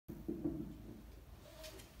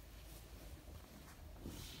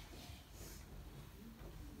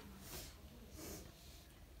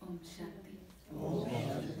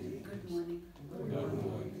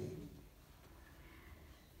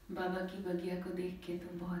बाबा की बगिया को देख के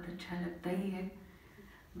तो बहुत अच्छा लगता ही है।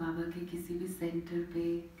 बाबा के किसी भी सेंटर पे,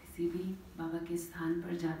 किसी भी बाबा के स्थान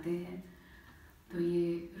पर जाते हैं तो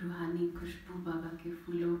ये रूहानी खुशबू, बाबा के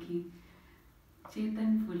फूलों की,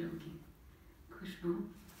 चेतन फूलों की खुशबू,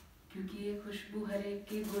 क्योंकि ये खुशबू हर एक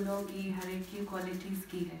के गुणों की, हर एक की क्वालिटीज़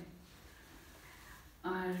की है।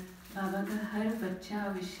 और बाबा का हर बच्चा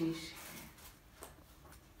विशेष है।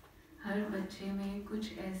 हर बच्चे में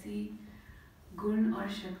कुछ ऐसी गुण और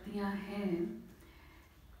शक्तियाँ हैं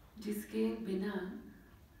जिसके बिना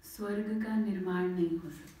स्वर्ग का निर्माण नहीं हो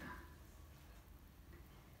सकता।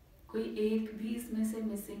 कोई एक भी इसमें से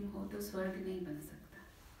मिसिंग हो तो स्वर्ग नहीं बन सकता।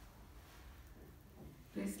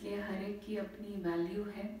 तो इसलिए हर एक की अपनी वैल्यू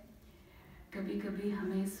है। कभी कभी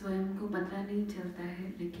हमें स्वयं को पता नहीं चलता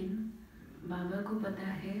है, लेकिन बाबा को पता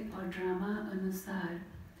है, और ड्रामा अनुसार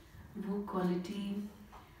वो क्वालिटी,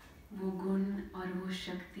 वो गुण और वो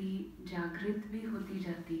शक्ति जागृत भी होती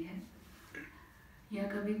जाती है, या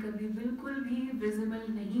कभी कभी बिल्कुल भी विजिबल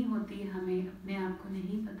नहीं होती, हमें अपने आप को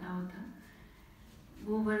नहीं पता होता,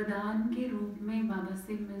 वो वरदान के रूप में बाबा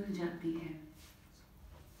से मिल जाती है।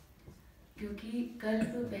 क्योंकि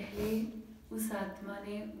कल्प पहले उस आत्मा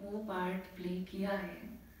ने वो पार्ट प्ले किया है,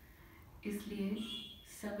 इसलिए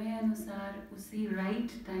समय अनुसार उसी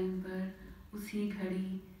राइट टाइम पर, उसी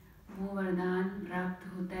घड़ी वो वरदान प्राप्त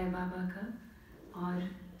होता है बाबा का, और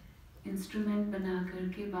इंस्ट्रूमेंट बना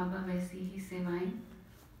करके बाबा वैसी ही सेवाएं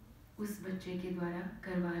उस बच्चे के द्वारा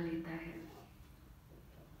करवा लेता है।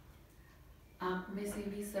 आप में से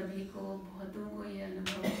भी सभी को, बहुतों को ये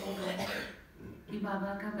अनुभव होगा कि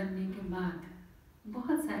बाबा का बनने के बाद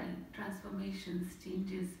बहुत सारी ट्रांसफॉर्मेशंस,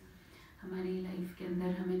 चेंजेस हमारी लाइफ के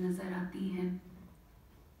अंदर हमें नज़र आती हैं।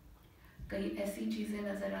 कई ऐसी चीज़ें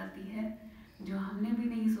नज़र आती हैं जो हमने भी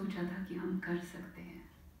नहीं सोचा था कि हम कर सकते हैं।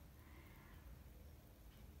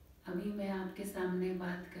 अभी मैं आपके सामने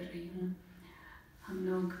बात कर रही हूँ, हम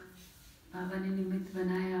लोग, बाबा ने निमित्त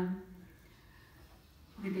बनाया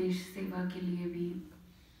विदेश सेवा के लिए भी,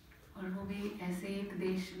 और वो भी ऐसे एक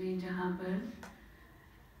देश में जहाँ पर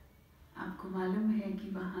आपको मालूम है कि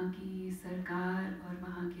वहाँ की सरकार और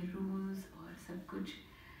वहाँ के रूल्स और सब कुछ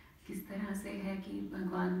किस तरह से है कि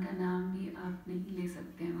भगवान का नाम भी आप नहीं ले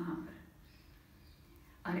सकते हैं वहाँ पर।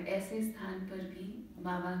 और ऐसे स्थान पर भी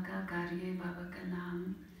बाबा का कार्य, बाबा का नाम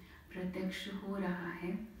प्रत्यक्ष हो रहा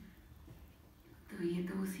है, तो ये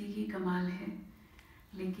तो उसी की कमाल है।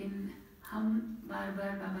 लेकिन हम बार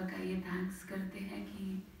बार बाबा का ये थैंक्स करते हैं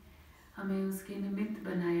कि हमें उसके निमित्त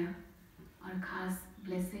बनाया, और ख़ास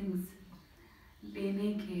ब्लेसिंग्स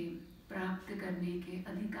लेने के, प्राप्त करने के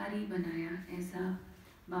अधिकारी बनाया। ऐसा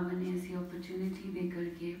बाबा ने ऐसी अपॉर्चुनिटी दे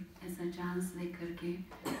करके, ऐसा चांस दे करके,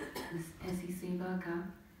 ऐसी सेवा का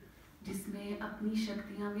जिसमें अपनी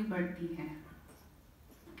शक्तियाँ भी बढ़ती हैं,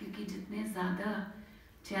 क्योंकि जितने ज़्यादा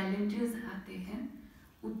चैलेंजेस आते हैं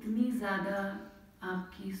उतनी ज़्यादा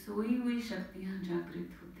आपकी सोई हुई शक्तियाँ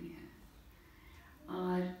जागृत होती हैं।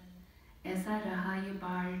 और ऐसा रहा ये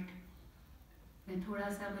पार्ट। मैं थोड़ा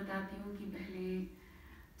सा बताती हूँ कि पहले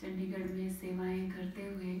चंडीगढ़ में सेवाएं करते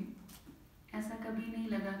हुए ऐसा कभी नहीं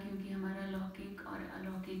लगा, क्योंकि हमारा लौकिक और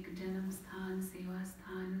अलौकिक जन्म स्थान, सेवा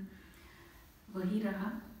स्थान वही रहा,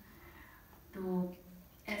 तो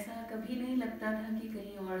ऐसा कभी नहीं लगता था कि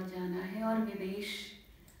कहीं और जाना है। और विदेश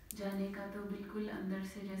जाने का तो बिल्कुल अंदर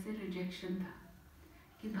से जैसे रिजेक्शन था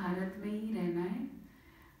कि भारत में ही रहना है।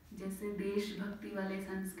 जैसे देशभक्ति वाले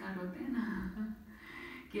संस्कार होते हैं ना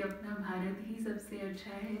कि अपना भारत ही सबसे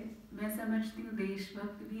अच्छा है। मैं समझती हूँ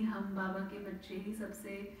देशभक्त भी हम बाबा के बच्चे ही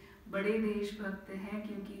सबसे बड़े देशभक्त हैं,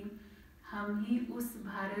 क्योंकि हम ही उस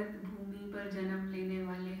भारत भूमि पर जन्म लेने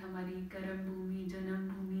वाले, हमारी कर्म भूमि, जन्म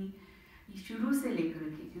भूमि शुरू से लेकर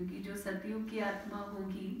के, क्योंकि जो सतयुग की आत्मा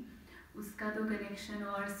होगी उसका तो कनेक्शन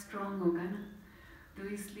और स्ट्रॉन्ग होगा ना, तो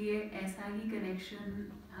इसलिए ऐसा ही कनेक्शन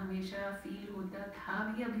हमेशा फील होता था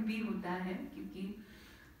भी, अभी भी होता है, क्योंकि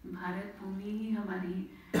भारत भूमि ही हमारी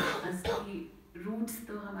असली रूट्स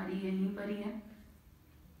तो हमारी यहीं पर ही है।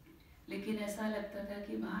 लेकिन ऐसा लगता था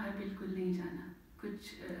कि बाहर बिल्कुल नहीं जाना। कुछ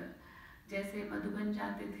जैसे मधुबन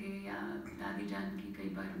जाते थे या दादी जान की कई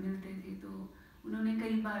बार मिलते थे, तो उन्होंने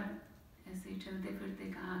कई बार ऐसे चलते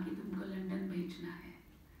फिरते कहा कि तुमको लंदन भेजना है,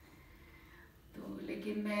 तो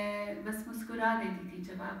लेकिन मैं बस मुस्कुरा देती थी,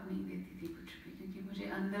 जवाब नहीं देती थी कुछ भी, क्योंकि मुझे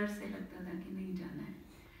अंदर से लगता था कि नहीं जाना है।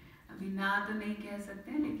 अभी ना तो नहीं कह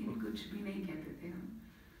सकते, लेकिन कुछ भी नहीं कहते थे हम।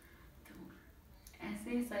 तो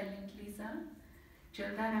ऐसे साइलेंटली सा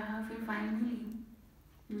चलता रहा। फिर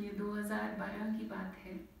फाइनली ये 2012 की बात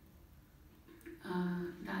है,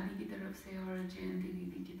 दादी की तरफ से और जयंती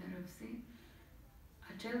दीदी की तरफ से,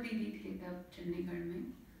 अचल दीदी थे तब चंडीगढ़ में,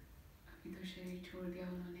 अभी तो शरीर छोड़ दिया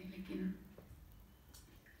उन्होंने, लेकिन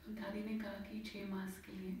दादी ने कहा कि 6 मास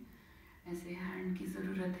के लिए ऐसे हैंड की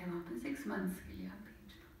ज़रूरत है वहाँ पर, 6 मंथ्स के लिए आप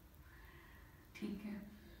भेज दो। ठीक है,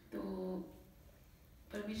 तो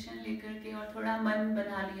परमिशन लेकर के और थोड़ा मन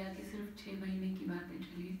बना लिया कि सिर्फ 6 महीने की बात है,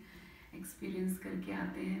 चलिए एक्सपीरियंस करके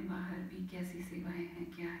आते हैं बाहर भी कैसी सेवाएं हैं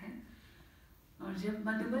क्या है। और जब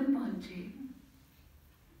मधुबन पहुँचे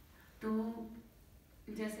तो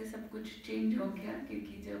जैसे सब कुछ चेंज हो गया,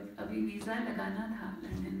 क्योंकि जब अभी वीज़ा लगाना था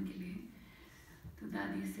लंदन के लिए तो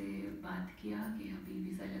दादी से बात किया कि अभी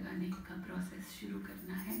वीज़ा लगाने का प्रोसेस शुरू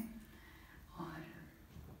करना है। और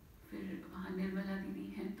फिर वहाँ निर्मला दीदी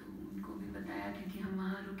हैं तो उनको भी बताया, क्योंकि हम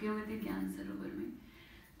वहाँ रुके हुए थे ज्ञान सरोवर में,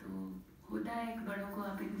 तो होता है एक बड़ों को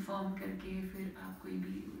आप इन्फॉर्म करके फिर आप कोई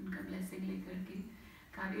भी उनका ब्लेसिंग लेकर के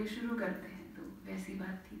कार्य शुरू करते हैं, तो वैसी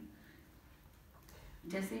बात थी।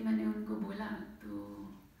 जैसे ही मैंने उनको बोला तो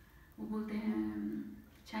वो बोलते हैं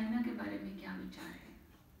चाइना के बारे में क्या विचार है।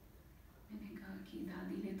 मैंने कहा कि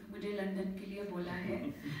दादी ने तो मुझे लंदन के लिए बोला है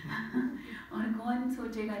और कौन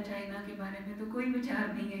सोचेगा चाइना के बारे में, तो कोई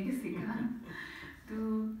विचार नहीं है किसी का। तो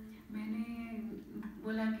मैंने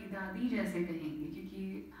बोला कि दादी जैसे कहेंगे,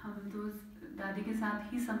 क्योंकि हम तो दादी के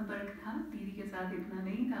साथ ही संपर्क था, दीदी के साथ इतना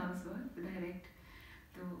नहीं था उस वक्त डायरेक्ट।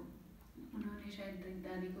 तो उन्होंने शायद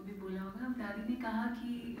दादी को भी बोला होगा। अब दादी ने कहा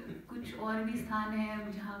कि कुछ और भी स्थान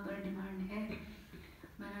है जहाँ पर डिमांड है,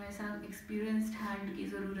 मेरा ऐसा एक्सपीरियंस्ड हैंड की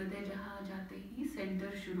ज़रूरत है जहाँ जाते ही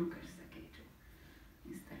सेंटर शुरू कर सके,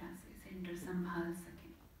 जो इस तरह से सेंटर संभाल सके।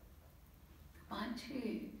 तो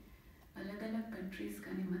 5-6 अलग अलग कंट्रीज़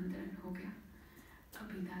का निमंत्रण हो गया।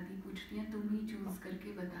 अभी दादी पूछती हैं तुम ही चूज़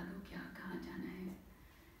करके बता दो क्या कहाँ जाना है।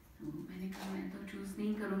 तो मैंने कहा मैं तो चूज़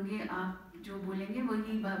नहीं करूँगी, आप जो बोलेंगे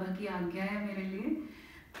वही बाबा की आज्ञा है मेरे लिए।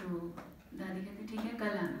 तो दादी कहती ठीक है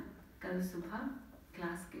कल आना, कल सुबह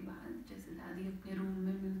क्लास के बाद। जैसे दादी अपने रूम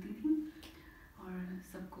में मिलती थी और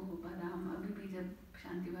सबको बादाम, अभी भी जब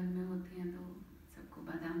शांतिवन में होती हैं तो सबको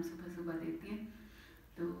बादाम सुबह सुबह देती हैं।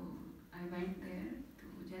 तो आई वेंट देयर,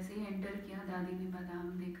 तो जैसे ही एंटर किया दादी ने बादाम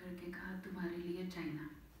दे करके कहा तुम्हारे लिए चाइना।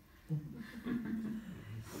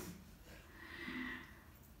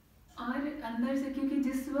 और अंदर से, क्योंकि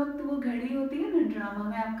जिस वक्त वो घड़ी होती है ना ड्रामा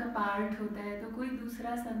में आपका पार्ट होता है, तो कोई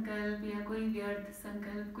दूसरा संकल्प या कोई व्यर्थ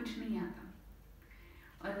संकल्प कुछ नहीं आता।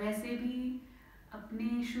 और वैसे भी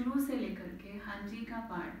अपने शुरू से लेकर के हाँ जी का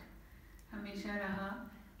पार्ट हमेशा रहा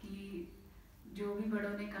कि जो भी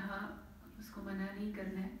बड़ों ने कहा उसको मना नहीं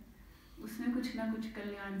करना है, उसमें कुछ ना कुछ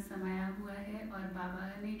कल्याण समाया हुआ है। और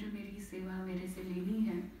बाबा ने जो मेरी सेवा मेरे से लेनी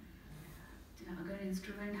है, अगर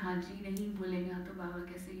इंस्ट्रूमेंट हाँ जी नहीं बोलेगा तो बाबा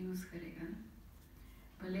कैसे यूज़ करेगा।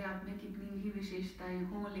 भले आप में कितनी भी विशेषताएं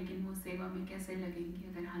हों, लेकिन वो सेवा में कैसे लगेंगी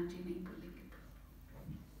अगर हाँ जी नहीं बोलेंगे।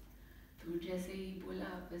 तो जैसे ही बोला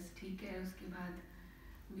बस ठीक है, उसके बाद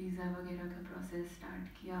वीज़ा वगैरह का प्रोसेस स्टार्ट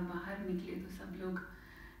किया। बाहर निकले तो सब लोग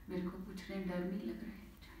मेरे को पूछ रहे हैं डर नहीं लग रहा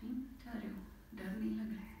है, जा रहे हो, डर नहीं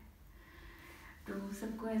लग रहा है। तो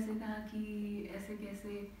सबको ऐसे कहा कि ऐसे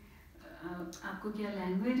कैसे, आपको क्या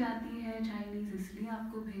लैंग्वेज आती है चाइनीज़ इसलिए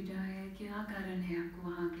आपको भेजा है, क्या कारण है आपको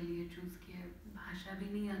वहाँ के लिए चूज़ किया है। भाषा भी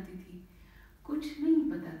नहीं आती थी, कुछ नहीं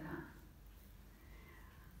पता था,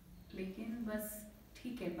 लेकिन बस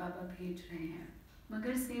ठीक है बाबा भेज रहे हैं।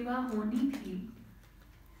 मगर सेवा होनी थी।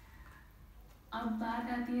 अब बात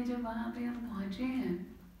आती है जब वहाँ पे हम पहुँचे हैं,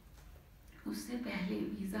 उससे पहले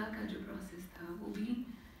वीज़ा का जो प्रोसेस था वो भी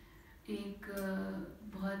एक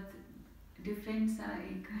बहुत डिफरेंट सा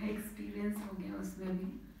एक एक्सपीरियंस हो गया उसमें भी,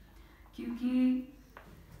 क्योंकि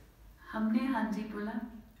हमने हाँ जी बोला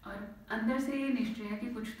और अंदर से ये निश्चय है कि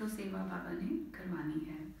कुछ तो सेवा बाबा ने करवानी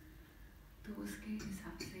है, तो उसके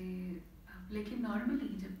हिसाब से। लेकिन नॉर्मली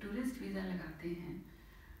जब टूरिस्ट वीज़ा लगाते हैं,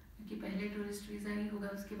 क्योंकि पहले टूरिस्ट वीज़ा ही होगा,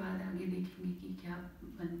 उसके बाद आगे देखेंगे कि क्या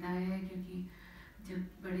बनता है, क्योंकि जब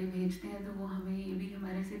बड़े भेजते हैं तो वो हमें ये भी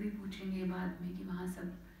हमारे से भी पूछेंगे बाद में कि वहाँ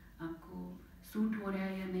सब आपको सूट हो रहा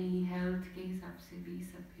है या नहीं, हेल्थ के हिसाब से भी,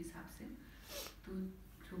 सब हिसाब से। तो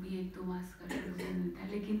जो भी 1-2 मास का शुरू मिलता है,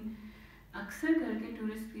 लेकिन अक्सर करके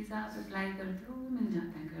टूरिस्ट वीज़ा आप अप्लाई करते हो वो मिल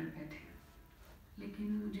जाता है घर बैठे।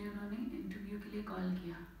 लेकिन मुझे उन्होंने इंटरव्यू के लिए कॉल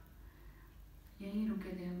किया, यहीं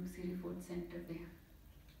रुके थे हम सिरी फोर्ट सेंटर पे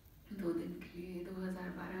 2 दिन के लिए,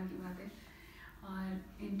 2012 की बात है।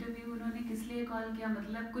 और इंटरव्यू उन्होंने किस लिए कॉल किया,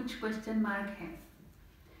 मतलब कुछ क्वेश्चन मार्क है।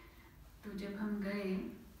 तो जब हम गए,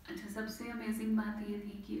 अच्छा सबसे अमेजिंग बात ये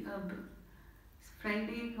थी कि अब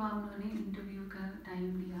फ्राइडे का उन्होंने इंटरव्यू का टाइम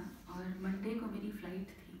दिया और मंडे को मेरी फ़्लाइट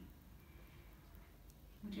थी।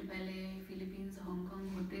 मुझे पहले फिलीपींस हांगकांग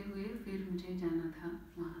होते हुए फिर मुझे जाना था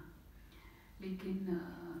वहाँ, लेकिन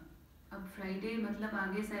अब फ्राइडे मतलब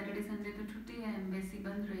आगे सैटरडे संडे तो छुट्टी है, एम्बेसी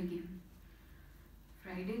बंद रहेगी।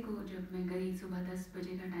 फ्राइडे को जब मैं गई, सुबह 10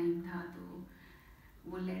 बजे का टाइम था, तो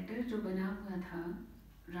वो लेटर जो बना हुआ था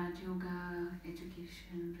राजयोगा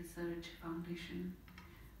एजुकेशन रिसर्च फाउंडेशन,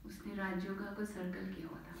 उसने राजयोगा को सर्कल किया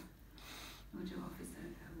हुआ था। वो जो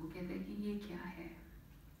ऑफिसर था वो कहता है कि ये क्या है।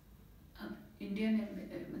 अब इंडियन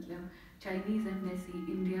मतलब चाइनीज़ एम्बेसी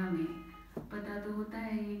इंडिया में पता तो होता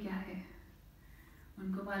है ये क्या है,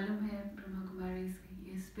 उनको मालूम है ब्रह्माकुमारीज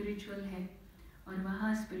की ये स्पिरिचुअल है और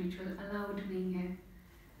वहाँ स्पिरिचुअल अलाउड नहीं है।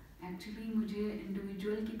 एक्चुअली मुझे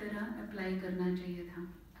इंडिविजुअल की तरह अप्लाई करना चाहिए था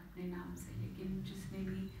अपने नाम से, लेकिन जिसने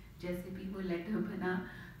भी जैसे भी वो लेटर बना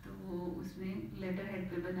तो वो उसने लेटर हेड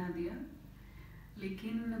पे बना दिया।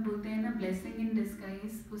 लेकिन बोलते हैं ना ब्लेसिंग इन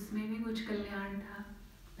डिस्गाइज, उसमें भी कुछ कल्याण था।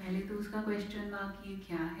 पहले तो उसका क्वेश्चन मार्क ये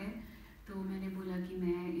क्या है, तो मैंने बोला कि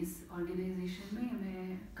मैं इस ऑर्गेनाइजेशन में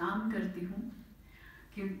मैं काम करती हूँ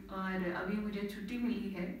कि और अभी मुझे छुट्टी मिली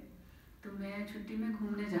है तो मैं छुट्टी में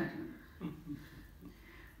घूमने जा रही हूँ।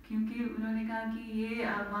 क्योंकि उन्होंने कहा कि ये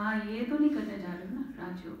आप वहाँ ये तो नहीं करने जा रहे हो ना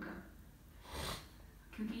राजयोग का,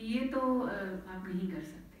 क्योंकि ये तो आप नहीं कर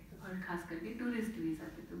सकते और ख़ास करके टूरिस्ट वीज़ा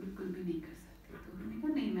पे तो बिल्कुल भी नहीं कर सकते। तो उन्होंने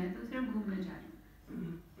कहा नहीं मैं तो सिर्फ घूमने जा रही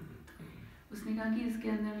हूँ। उसने कहा कि इसके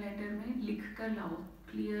अंदर लेटर में लिख कर लाओ,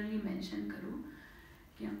 क्लियरली मेंशन करो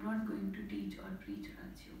कि I am not going to teach और प्रीच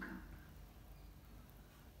राजयोगा।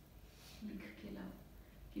 लिख के लाओ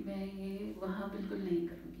कि मैं ये वहाँ बिल्कुल नहीं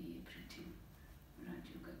करूँगी ये प्रीचिंग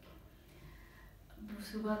राजयोगा की।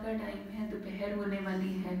 सुबह का टाइम है, दोपहर होने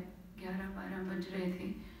वाली है, 11-12 बज रहे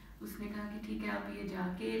थे। उसने कहा कि ठीक है आप ये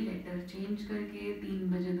जाके लेटर चेंज करके 3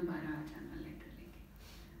 बजे दोबारा आ जाना लेटर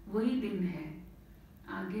लेके। वही दिन है,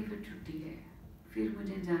 आगे फिर छुट्टी है, फिर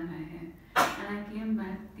मुझे जाना है। आई केम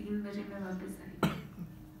बैक 3 बजे मैं वापस आई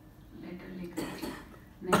लेटर लेकर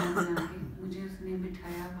नया बना के। मुझे उसने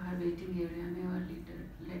बिठाया बाहर वेटिंग एरिया में और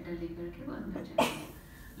लेटर लेकर के वो अंदर चला गया।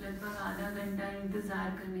 लगभग आधा घंटा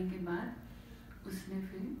इंतज़ार करने के बाद उसने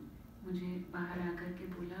फिर मुझे बाहर आकर के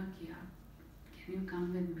बोला कि आप can you come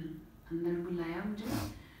with me. अंदर बुलाया मुझे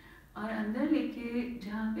और अंदर लेके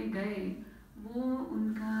जहाँ पे गए वो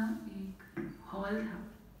उनका एक हॉल था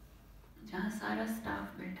जहाँ सारा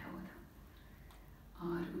स्टाफ बैठा हुआ था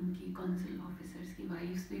और उनकी कौंसिल ऑफिसर्स की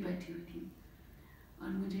वाइफ्स भी बैठी हुई थी। और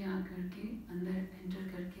मुझे आकर के अंदर एंटर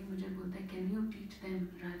करके मुझे बोलता है can you teach them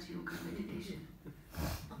Rajyoga meditation,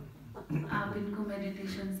 आप इनको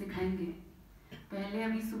मेडिटेशन सिखाएंगे। पहले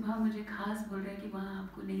अभी सुबह मुझे खास बोल रहे हैं कि वहाँ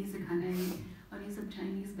आपको नहीं सिखाना है और ये सब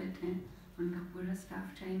चाइनीज़ बैठे हैं, उनका पूरा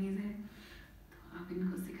स्टाफ चाइनीज़ है, तो आप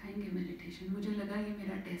इनको सिखाएंगे मेडिटेशन। मुझे लगा ये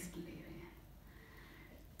मेरा टेस्ट ले रहे हैं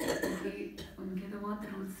क्योंकि उनके तो बहुत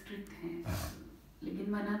रूल स्ट्रिक्ट हैं,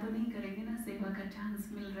 लेकिन मना तो नहीं करेंगे ना, सेवा का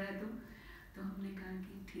चांस मिल रहा है तो हमने कहा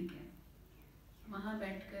कि ठीक है। वहाँ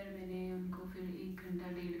बैठकर मैंने उनको फिर 1 घंटा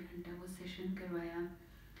 1.5 घंटा वो सेशन करवाया।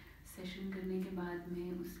 सेशन करने के बाद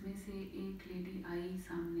में उसमें से एक लेडी आई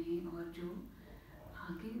सामने और जो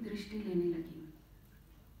आगे दृष्टि लेने लगी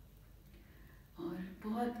और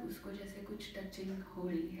बहुत उसको जैसे कुछ टचिंग हो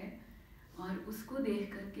रही है और उसको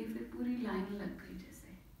देख करके फिर पूरी लाइन लग गई, जैसे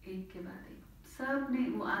एक के बाद एक सब ने।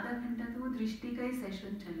 वो आधा घंटा तो वो दृष्टि का ही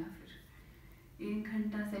सेशन चला, फिर 1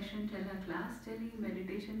 घंटा सेशन चला, क्लास चली,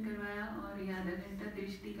 मेडिटेशन करवाया और ये आधा घंटा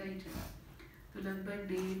दृष्टि का ही चला। तो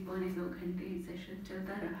लगभग 1.5-2 घंटे सेशन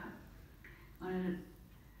चलता रहा। और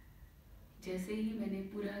जैसे ही मैंने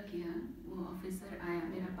पूरा किया वो ऑफिसर आया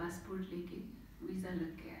मेरा पासपोर्ट लेके, वीज़ा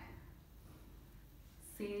लग गया है।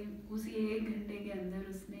 सेम उसी 1 घंटे के अंदर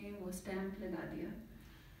उसने वो स्टैम्प लगा दिया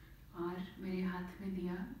और मेरे हाथ में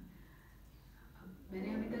दिया।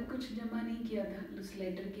 मैंने अभी तक कुछ जमा नहीं किया था उस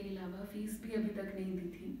लेटर के अलावा, फ़ीस भी अभी तक नहीं दी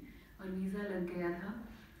थी और वीज़ा लग गया था।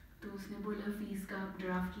 तो उसने बोला फ़ीस का आप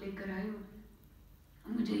ड्राफ्ट लेकर आए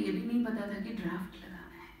हो। मुझे ये भी नहीं पता था कि ड्राफ्ट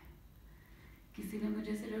लगाना है। किसी ने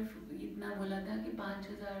मुझे सिर्फ इतना बोला था कि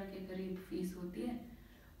 5,000 के करीब फ़ीस होती है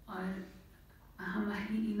और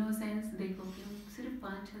हमारी इनोसेंस देखो कि हम सिर्फ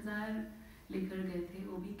 5,000 लेकर गए थे,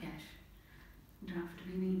 वो भी कैश, ड्राफ्ट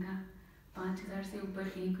भी नहीं था। 5,000 से ऊपर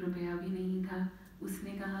 1 रुपया भी नहीं था।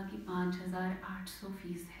 उसने कहा कि 5,800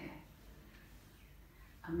 फ़ीस है।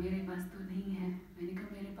 अब मेरे पास तो नहीं है। मैंने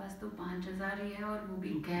कहा मेरे पास तो 5,000 ही है और वो भी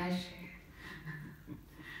कैश है।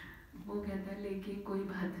 वो कहता लेके कोई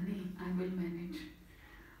बात नहीं, आई विल मैनेज।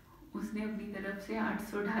 उसने अपनी तरफ से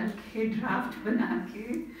 800 डाल के ड्राफ्ट बना के,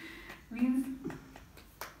 मीन्स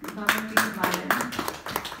बाबा की बात।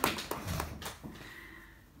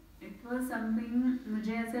 इट वॉज समथिंग,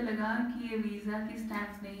 मुझे ऐसे लगा कि ये वीज़ा की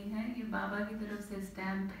स्टैम्प नहीं है, ये बाबा की तरफ से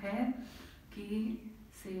स्टैम्प है कि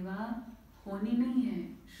सेवा होनी नहीं है,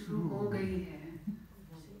 शुरू हो गई है।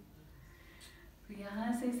 तो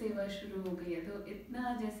यहाँ से सेवा शुरू हो गई है। तो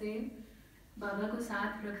इतना जैसे बाबा को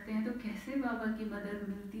साथ रखते हैं तो कैसे बाबा की मदद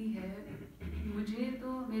मिलती है, मुझे तो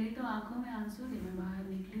मेरी तो आंखों में आंसू थे, मैं बाहर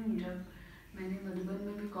निकली हूँ जब मैंने मधुबन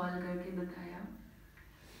में भी कॉल करके बताया।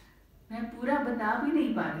 मैं पूरा बता भी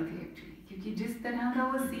नहीं पा रही थी एक्चुअली, क्योंकि जिस तरह का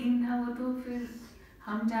वो सीन था वो तो फिर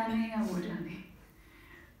हम जाने या वो जाने।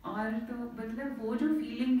 और तो मतलब वो जो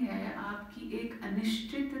फीलिंग है आपकी एक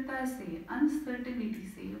अनिश्चितता से, अनसर्टेनिटी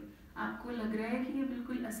से, आपको लग रहा है कि ये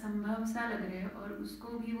बिल्कुल असंभव सा लग रहा है और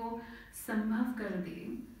उसको भी वो संभव कर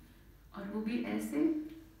दे, और वो भी ऐसे।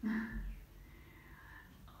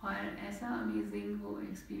 और ऐसा अमेजिंग वो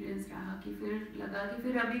एक्सपीरियंस रहा कि फिर लगा कि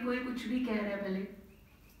फिर अभी कोई कुछ भी कह रहा है, भले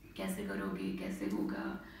कैसे करोगे, कैसे होगा,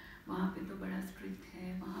 वहाँ पे तो बड़ा स्ट्रिक्ट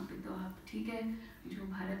है, वहाँ पे तो आप ठीक है जो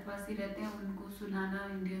भारतवासी रहते हैं उनको सुनाना,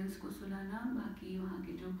 इंडियंस को सुनाना, बाकी वहाँ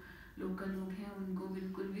के जो लोकल लोग हैं उनको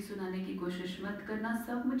बिल्कुल भी सुनाने की कोशिश मत करना।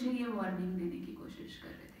 सब मुझे ये वार्निंग देने की कोशिश कर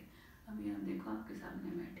रहे थे। अभी हम देखो आपके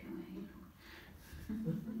सामने बैठे हुए हैं ये लोग।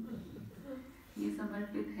 ये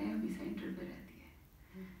समर्पित है, अभी सेंटर पे रहती है।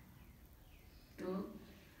 तो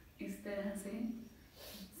इस तरह से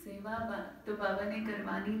सेवा तो बाबा ने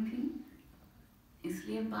करवानी थी,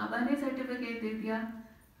 इसलिए बाबा ने सर्टिफिकेट दे दिया,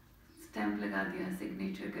 स्टैंप लगा दिया,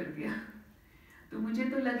 सिग्नेचर कर दिया। तो मुझे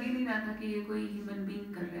तो लग ही नहीं रहा था कि ये कोई ह्यूमन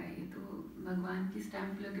बीइंग कर रहा है, ये तो भगवान की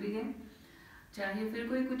स्टैंप लग रही है। चाहे फिर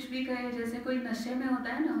कोई कुछ भी कहे, जैसे कोई नशे में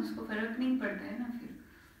होता है ना, उसको फर्क नहीं पड़ता है ना फिर,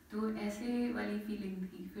 तो ऐसे वाली फीलिंग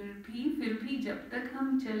थी। फिर भी जब तक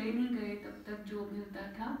हम चले नहीं गए तब तक जो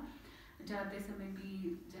मिलता था, जाते समय भी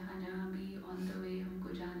जहाँ जहाँ भी ऑन द वे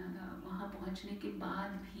हमको जाना था, वहाँ पहुँचने के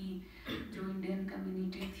बाद भी जो इंडियन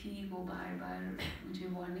कम्युनिटी थी वो बार बार मुझे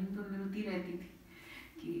वार्निंग तो मिलती रहती थी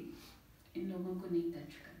कि इन लोगों को नहीं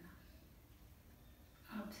टच करना,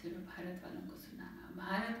 आप सिर्फ भारत वालों को सुनाना।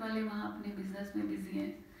 भारत वाले वहाँ अपने बिजनेस में बिजी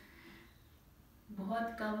हैं,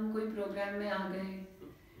 बहुत कम कोई प्रोग्राम में आ गए,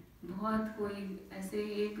 बहुत कोई ऐसे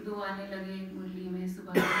एक दो आने लगे मुरली में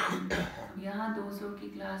सुबह। अब यहाँ 200 की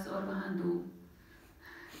क्लास और वहाँ 2,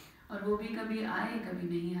 और वो भी कभी आए कभी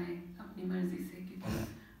नहीं आए अपनी मर्जी से,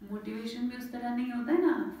 क्योंकि मोटिवेशन भी उस तरह नहीं होता है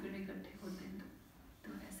ना, फिर इकट्ठे होते हैं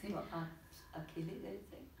तो ऐसे। तो आप अकेले गए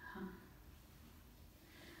थे? हाँ,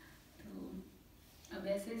 तो अब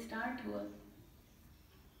ऐसे स्टार्ट हुआ।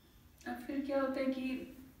 अब फिर क्या होता है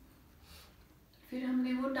कि फिर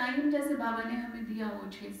हमने वो टाइम जैसे बाबा ने हमें दिया, वो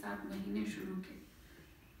 6-7 महीने शुरू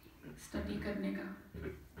के स्टडी करने का,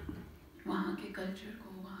 वहाँ के कल्चर को,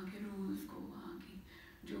 वहाँ के रूल्स को, वहाँ की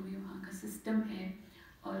जो भी वहाँ का सिस्टम है,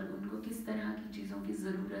 और उनको किस तरह की चीज़ों की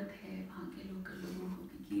ज़रूरत है वहाँ के लोकल लोगों को,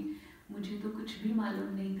 क्योंकि मुझे तो कुछ भी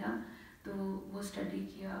मालूम नहीं था। तो वो स्टडी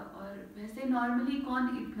किया, और वैसे नॉर्मली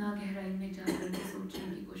कौन इतना गहराई में जा कर के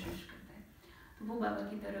सोचने की कोशिश करता है, तो वो बाबा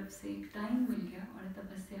की तरफ से एक टाइम मिल गया और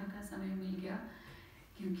तपस्या का समय मिल गया।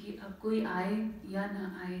 क्योंकि अब कोई आए या ना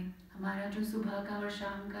आए, हमारा जो सुबह का और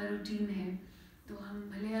शाम का रूटीन है, तो हम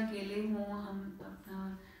भले अकेले हों, हम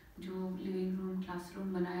अपना जो लिविंग रूम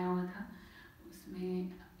क्लासरूम बनाया हुआ था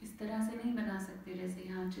उसमें इस तरह से नहीं बना सकते जैसे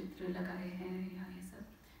यहाँ चित्र लगाए हैं, या ये सब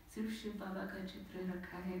सिर्फ शिव बाबा का चित्र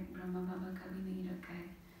रखा है, ब्रह्मा बाबा का भी नहीं रखा है,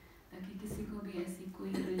 ताकि किसी को भी ऐसी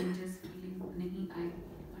कोई रिलीजियस फीलिंग नहीं आए।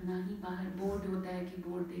 और ना ही बाहर बोर्ड होता है कि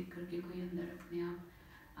बोर्ड देख करके कोई अंदर अपने आप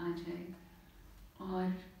आ जाए।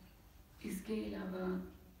 और इसके अलावा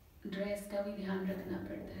ड्रेस का भी ध्यान रखना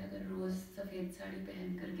पड़ता है, अगर रोज़ सफ़ेद साड़ी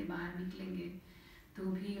पहन करके बाहर निकलेंगे तो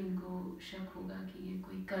भी उनको शक होगा कि ये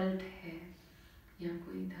कोई कल्ट है या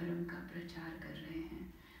कोई धर्म का प्रचार कर रहे हैं,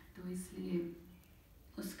 तो इसलिए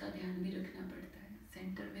उसका ध्यान भी रखना पड़ता है।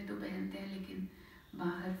 सेंटर में तो पहनते हैं लेकिन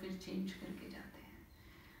बाहर फिर चेंज करके जाते हैं।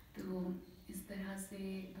 तो इस तरह से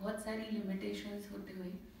बहुत सारी लिमिटेशंस होते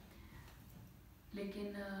हुए,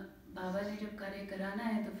 लेकिन बाबा ने जब कार्य कराना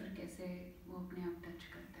है तो फिर कैसे वो अपने आप टच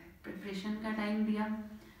करता है। प्रिपरेशन का टाइम दिया,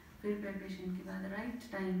 फिर प्रिपरेशन के बाद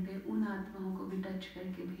राइट टाइम पे उन आत्माओं को भी टच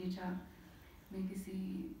करके भेजा। मैं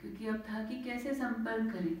क्योंकि अब था कि कैसे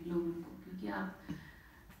संपर्क करें लोगों को, क्योंकि आप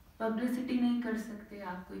पब्लिसिटी नहीं कर सकते,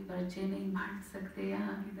 आप कोई पर्चे नहीं बांट सकते,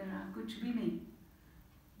 यहाँ की तरह कुछ भी नहीं।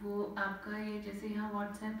 वो आपका ये जैसे यहाँ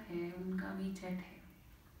व्हाट्सएप है, उनका वीचैट है,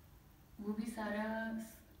 वो भी सारा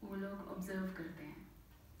वो लोग ऑब्जर्व करते हैं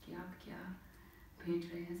कि आप क्या भेज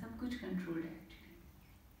रहे हैं, सब कुछ कंट्रोल्ड है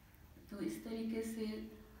एक्चुअली। तो इस तरीके से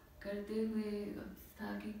करते हुए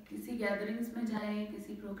था कि किसी गैदरिंग्स में जाए,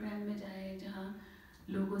 किसी प्रोग्राम में जाए जहाँ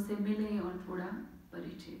लोगों से मिले और थोड़ा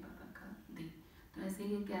परिचय बाबा का दें। तो ऐसे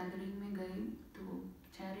ही गैदरिंग में गए तो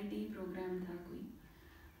चैरिटी प्रोग्राम था कोई,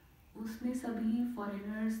 उसमें सभी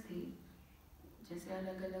फॉरेनर्स थे, जैसे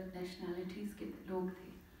अलग अलग नेशनैलिटीज़ के लोग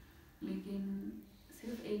थे, लेकिन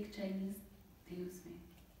सिर्फ एक चाइनीज़ थी उसमें।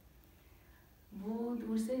 वो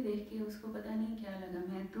दूर से देख के उसको पता नहीं क्या लगा,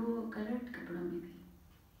 मैं तो कलर्ड कपड़ों में थी,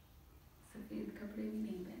 सफ़ेद कपड़े भी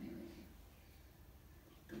नहीं पहने हुए थे,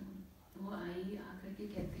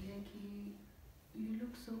 यू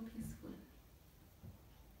लुक सो पीसफुल।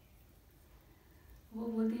 वो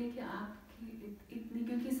बोलती है कि आपकी इतनी,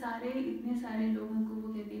 क्योंकि इतने सारे लोगों को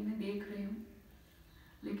वो कहती है मैं देख रही हूँ,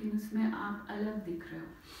 लेकिन उसमें आप अलग दिख रहे हो,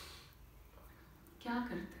 क्या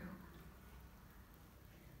करते हो?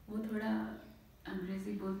 वो थोड़ा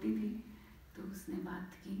अंग्रेजी बोलती थी, तो उसने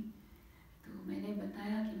बात की, तो मैंने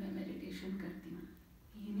बताया कि मैं मेडिटेशन करती हूँ।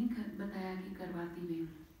 ये नहीं बताया कि करवाती भी हूँ,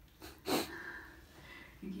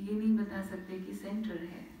 क्योंकि ये नहीं बता सकते कि सेंटर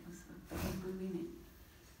है उस वक्त, बिल्कुल भी नहीं।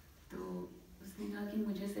 तो उसने कहा कि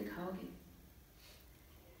मुझे सिखाओगे?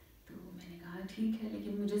 तो मैंने कहा ठीक है,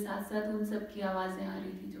 लेकिन मुझे साथ साथ उन सब की आवाज़ें आ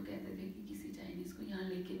रही थी जो कहते थे कि किसी चाइनीज़ को यहाँ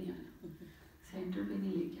लेके नहीं आना, सेंटर पे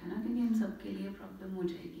नहीं लेके आना, क्योंकि हम सब के लिए प्रॉब्लम हो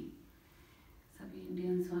जाएगी। सभी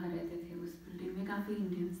इंडियंस वहाँ रहते थे, उस बिल्डिंग में काफ़ी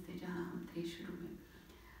इंडियंस थे जहाँ हम थे शुरू में।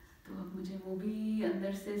 तो अब मुझे वो भी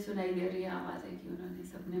अंदर से सुनाई दे रही आवाज़ है कि उन्होंने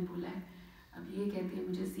सबने बोला है। अब ये कहती है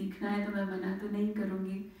मुझे सीखना है, तो मैं मना तो नहीं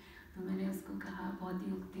करूँगी। तो मैंने उसको कहा बहुत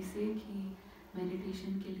ही उक्ति से कि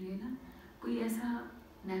मेडिटेशन के लिए ना कोई ऐसा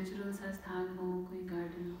नेचुरल सा स्थान हो, कोई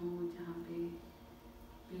गार्डन हो जहाँ पे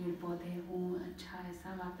पेड़ पौधे हों, अच्छा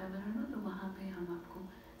ऐसा वातावरण हो, तो वहाँ पे हम आपको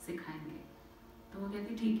सिखाएंगे। तो वो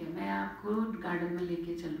कहती ठीक है, मैं आपको गार्डन में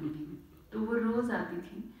लेके चलूँगी। तो वो रोज़ आती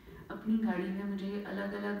थी अपनी गाड़ी में, मुझे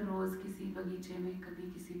अलग अलग रोज़ किसी बगीचे में,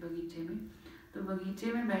 कभी किसी बगीचे में, तो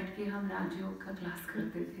बगीचे में बैठ के हम राजयोग का क्लास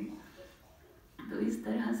करते थे। तो इस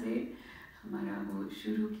तरह से हमारा वो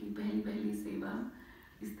शुरू की पहली सेवा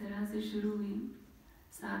इस तरह से शुरू हुई।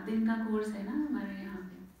 7 दिन का कोर्स है ना हमारे यहाँ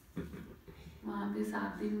पे, वहाँ पे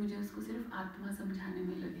 7 दिन मुझे उसको सिर्फ आत्मा समझाने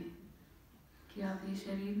में लगे कि आप ये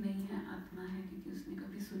शरीर नहीं है, आत्मा है, क्योंकि उसने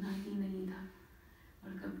कभी सुना ही नहीं था।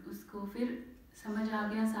 और कब उसको फिर समझ आ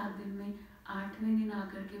गया 7 दिन में। 8वें दिन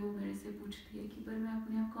आकर के वो मेरे से पूछती है कि पर मैं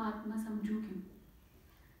अपने आप को आत्मा समझूं क्यों?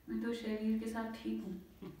 मैं तो शरीर के साथ ठीक हूँ,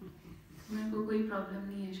 मेरे को कोई प्रॉब्लम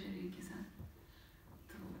नहीं है शरीर के साथ।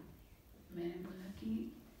 तो मैंने बोला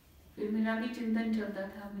कि फिर मेरा भी चिंतन चलता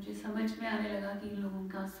था, मुझे समझ में आने लगा कि इन लोगों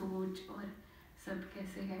का सोच और सब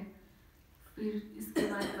कैसे है। फिर इसके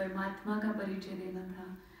बाद परमात्मा का परिचय देना था।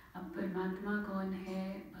 अब परमात्मा कौन है,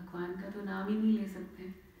 भगवान का तो नाम ही नहीं ले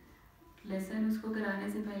सकते। लेसन उसको कराने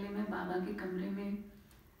से पहले मैं बाबा के कमरे में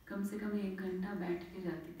कम से कम 1 घंटा बैठ के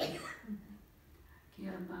जाती थी कि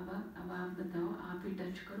अब बाबा, अब आप बताओ, आप ही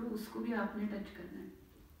टच करो, उसको भी आपने टच करना है।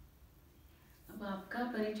 अब आपका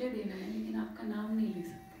परिचय देना है, लेकिन आपका नाम नहीं ले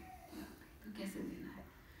सकते, तो कैसे देना है?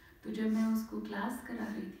 तो जब मैं उसको क्लास करा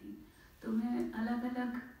रही थी, तो मैं अलग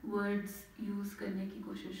अलग वर्ड्स यूज़ करने की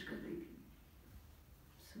कोशिश कर रही थी,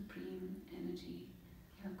 सुप्रीम एनर्जी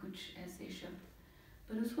या कुछ ऐसे शब्द,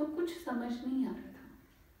 पर उसको कुछ समझ नहीं आ रहा था,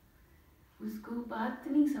 उसको बात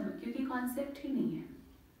नहीं समझ, क्योंकि कॉन्सेप्ट ही नहीं है।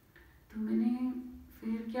 तो मैंने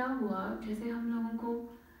फिर क्या हुआ, जैसे हम लोगों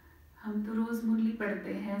को, हम तो रोज़ मुरली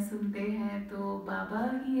पढ़ते हैं, सुनते हैं, तो बाबा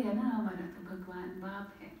ही है ना हमारा, तो भगवान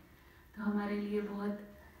बाप है, तो हमारे लिए बहुत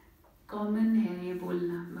कॉमन है ये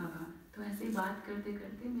बोलना बाबा। तो ऐसे ही बात करते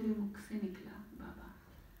करते मेरे मुख से निकला बाबा।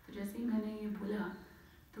 तो जैसे ही मैंने ये बोला,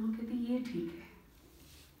 तो वो कहती ये ठीक है,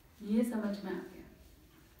 ये समझ में आ गया।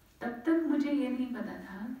 तब तक मुझे ये नहीं पता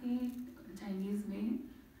था कि चाइनीज़ में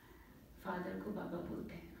फादर को बाबा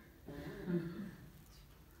बोलते हैं,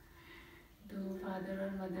 तो फादर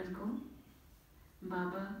और मदर को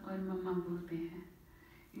बाबा और मम्मा बोलते हैं,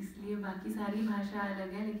 इसलिए बाकी सारी भाषा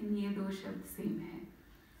अलग है, लेकिन ये 2 शब्द सेम है।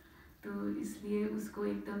 तो इसलिए उसको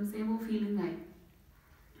एकदम से वो फीलिंग आई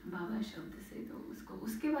बाबा शब्द से, तो उसको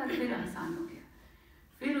उसके बाद फिर आसान हो गया।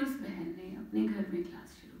 फिर उस बहन ने अपने घर में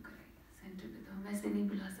क्लास शुरू कराई, सेंटर पे तो हम ऐसे नहीं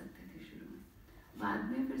बुला सकते थे शुरू में। बाद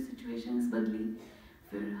में फिर सिचुएशंस बदली,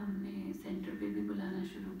 फिर हमने सेंटर पे भी बुलाना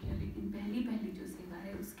शुरू किया, लेकिन पहली जो सेवा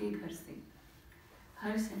है उसके घर से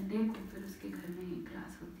हर संडे को फिर उसके घर में ही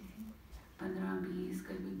क्लास होती थी। 15-20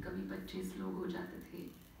 कभी 25 लोग हो जाते थे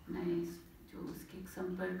नए, जो उसके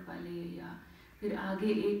संपर्क वाले, या फिर आगे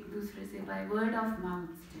एक दूसरे से बाय वर्ड ऑफ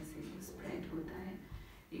माउथ जैसे वो स्प्रेड होता है,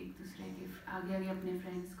 एक दूसरे के आगे अपने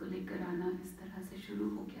फ्रेंड्स को लेकर आना, इस तरह से शुरू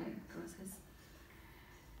हो गया एक प्रोसेस।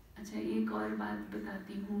 अच्छा, एक और बात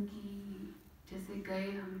बताती हूँ कि जैसे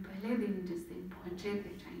गए हम पहले दिन, जिस दिन पहुँचे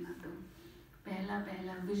थे चाइना, तो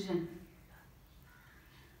पहला विजन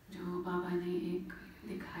जो बाबा ने एक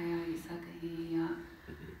दिखाया, ऐसा कहें, या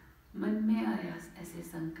मन में आया ऐसे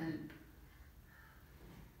संकल्प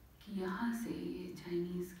कि यहाँ से ये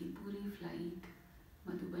चाइनीज़ की पूरी फ्लाइट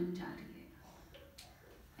मधुबन जा रही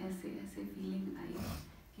है। ऐसे फीलिंग आई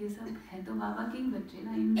कि ये सब है तो बाबा के ही बच्चे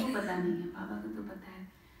ना, इनको पता नहीं है, बाबा को तो पता है,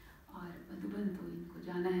 और मधुबन तो इनको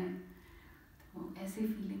जाना है। तो ऐसे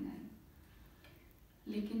फीलिंग आई।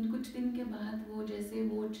 लेकिन कुछ दिन के बाद वो जैसे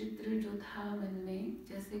वो चित्र जो था मन में,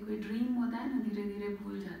 जैसे कोई ड्रीम होता है ना, धीरे धीरे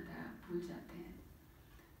भूल जाता है, भूल जाते हैं,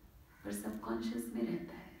 पर सबकॉन्शियस में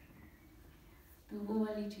रहता है। तो वो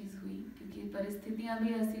वाली चीज़ हुई, क्योंकि परिस्थितियाँ भी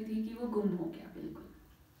ऐसी थी कि वो गुम हो गया बिल्कुल।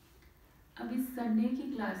 अब इस संडे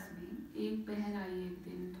की क्लास में एक बहन आई एक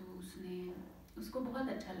दिन, तो उसको बहुत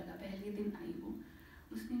अच्छा लगा। पहले दिन आई वो,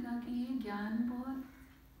 उसने कहा कि ये ज्ञान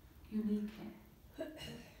बहुत यूनिक है,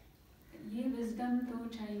 ये विजडम तो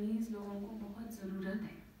चाइनीज़ लोगों को बहुत ज़रूरत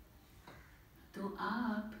है, तो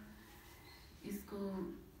आप इसको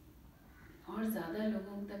और ज़्यादा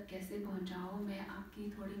लोगों तक कैसे पहुंचाओ, मैं आपकी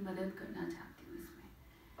थोड़ी मदद करना चाहती हूँ इसमें,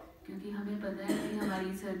 क्योंकि हमें पता है कि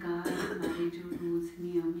हमारी सरकार, हमारे जो रूल्स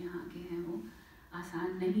नियम यहाँ के हैं वो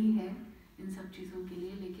आसान नहीं है इन सब चीज़ों के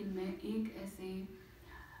लिए। लेकिन मैं एक ऐसे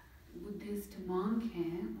बुद्धिस्ट मॉन्क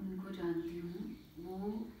हैं, उनको जानती हूँ, वो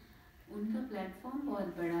उनका प्लेटफॉर्म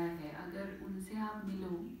बहुत बड़ा है, अगर उनसे आप मिलो,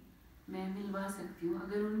 मैं मिलवा सकती हूँ,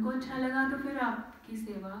 अगर उनको अच्छा लगा तो फिर आपकी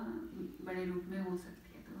सेवा बड़े रूप में हो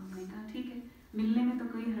सकती है। तो हमने कहा ठीक है, मिलने में तो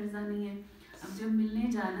कोई हर्जा नहीं है। अब जब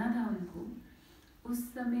मिलने जाना था उनको, उस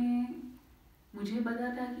समय मुझे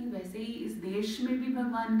पता था कि वैसे ही इस देश में भी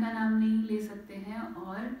भगवान का नाम नहीं ले सकते हैं,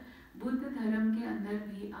 और बुद्ध धर्म के अंदर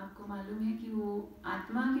भी आपको मालूम है कि वो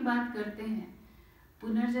आत्मा की बात करते हैं,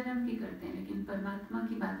 पुनर्जन्म की करते हैं, लेकिन परमात्मा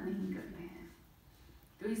की बात नहीं करते हैं।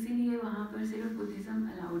 तो इसीलिए वहाँ पर सिर्फ बुद्धिज़्म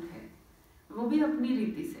अलाउड है, वो भी अपनी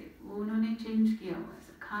रीति से, वो उन्होंने चेंज किया हुआ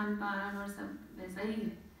है, खान पान और सब वैसा ही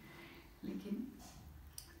है। लेकिन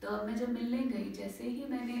तो अब मैं जब मिलने गई, जैसे ही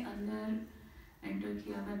मैंने अंदर एंटर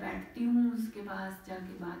किया, मैं बैठती हूँ, उसके पास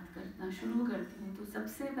जाके बात करना शुरू करती हूँ, तो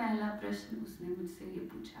सबसे पहला प्रश्न उसने मुझसे ये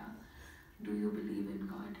पूछा, do you believe in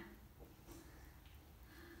God?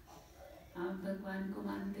 आप भगवान को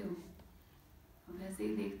मानते हो? वैसे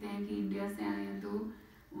ही देखते हैं कि इंडिया से आए हैं, तो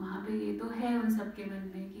वहाँ पे ये तो है उन सबके मन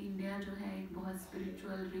में कि इंडिया जो है एक बहुत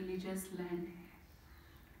स्पिरिचुअल रिलीजियस लैंड है।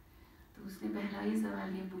 तो उसने पहला ही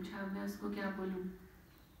सवाल ये पूछा, मैं उसको क्या बोलूँ?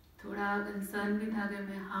 थोड़ा कंसर्न भी था, अगर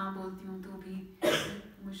मैं हाँ बोलती हूँ तो भी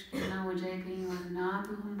मुश्किल ना हो जाए कहीं, और ना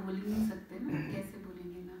तो हम बोल ही नहीं सकते ना, कैसे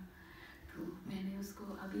बोलेंगे ना। तो मैंने उसको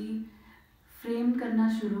अभी फ्रेम करना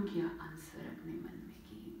शुरू किया आंसर अपने मन में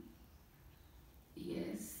कि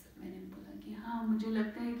यस, मैंने बोला कि हाँ, मुझे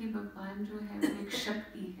लगता है कि भगवान जो है वो एक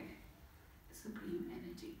शक्ति है, सुप्रीम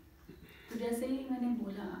एनर्जी। तो जैसे ही मैंने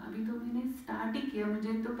बोला, अभी तो मैंने स्टार्ट ही किया,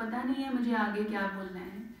 मुझे तो पता नहीं है मुझे आगे क्या बोलना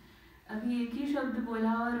है, अभी एक ही शब्द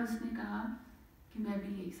बोला और उसने कहा कि मैं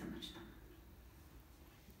भी यही समझता हूँ।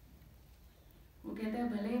 वो कहता है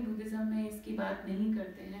भले बुद्धिज्म में इसकी बात नहीं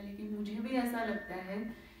करते हैं, लेकिन मुझे भी ऐसा लगता है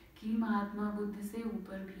कि महात्मा बुद्ध से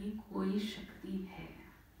ऊपर भी कोई शक्ति है,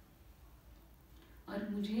 और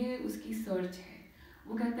मुझे उसकी सर्च है।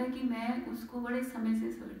 वो कहता है कि मैं उसको बड़े समय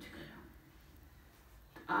से सर्च कर रहा हूँ,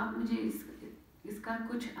 तो आप मुझे इसका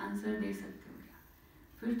कुछ आंसर दे सकते हो क्या?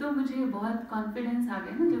 फिर तो मुझे बहुत कॉन्फिडेंस आ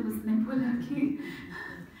गया ना, जब उसने बोला कि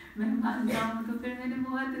मैं मानता हूँ, तो फिर मैंने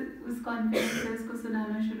बहुत उस कॉन्फिडेंस से उसको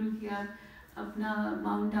सुनाना शुरू किया, अपना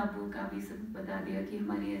माउंट आबू का भी सब बता दिया कि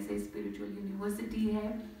हमारी ऐसे स्पिरिचुअल यूनिवर्सिटी है,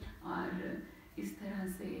 और इस तरह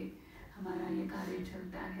से हमारा ये कार्य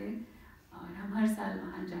चलता है, और हम हर साल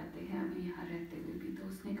वहाँ जाते हैं, अभी यहाँ रहते हुए भी। तो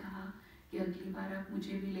उसने कहा कि अगली बार आप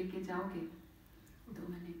मुझे भी लेके जाओगे? तो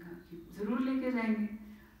मैंने कहा कि ज़रूर लेके जाएंगे।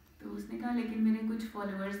 तो उसने कहा लेकिन मेरे कुछ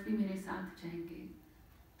फॉलोअर्स भी मेरे साथ जाएंगे।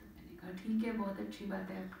 तो मैंने कहा ठीक है, बहुत अच्छी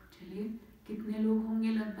बात है, चलिए कितने लोग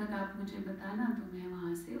होंगे लगभग आप मुझे बताना, तो मैं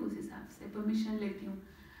वहाँ से उस हिसाब से परमिशन लेती हूँ,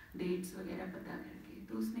 डेट्स वगैरह पता करके।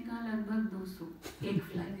 तो उसने कहा लगभग 200, एक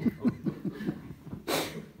फ्लाइट।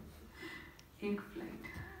 एक फ्लाइट।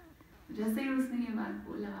 जैसे ही उसने ये बात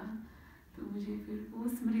बोला, तो मुझे फिर वो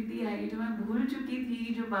स्मृति आई जो मैं भूल चुकी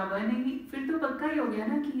थी, जो बाबा ने ही, फिर तो पक्का ही हो गया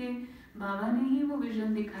ना कि ये बाबा ने ही वो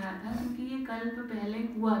विजन दिखाया था, क्योंकि ये कल्प पहले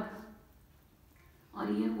हुआ था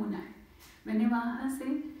और ये होना है। मैंने वहाँ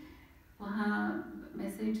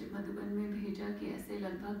मैसेज मधुबन में भेजा कि ऐसे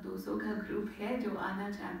लगभग 200 का ग्रुप है जो आना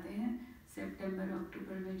चाहते हैं, सितंबर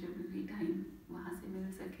अक्टूबर में जब भी टाइम वहाँ से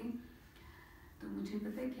मिल सके। तो मुझे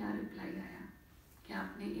पता है क्या रिप्लाई आया, कि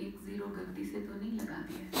आपने 1 0 गलती से तो नहीं लगा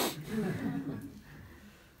दिया?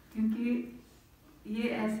 क्योंकि ये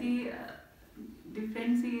ऐसी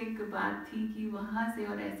डिफरेंट सी एक बात थी कि वहाँ से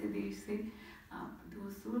और ऐसे देश से आप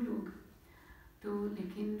 200 लोग। तो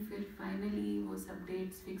लेकिन फिर फाइनली वो सब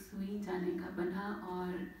डेट्स फिक्स हुई, जाने का बना, और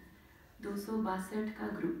 262 का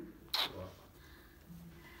ग्रुप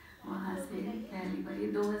वहाँ से पहली बार,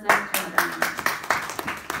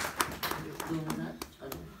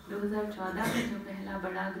 2014 में जो पहला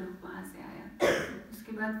बड़ा ग्रुप वहाँ से आया।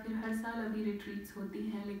 उसके बाद फिर हर साल अभी रिट्रीट्स होती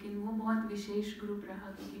हैं, लेकिन वो बहुत विशेष ग्रुप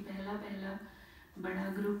रहा, क्योंकि पहला बड़ा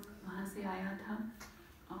ग्रुप वहाँ से आया था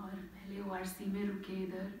और पहले ORC में रुके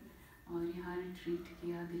इधर और यहाँ रिट्रीट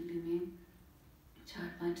किया दिल्ली में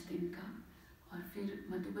 4-5 दिन का, और फिर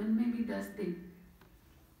मधुबन में भी 10 दिन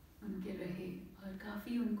उनके रहे और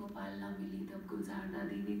काफ़ी उनको पालना मिली। तब गुलजार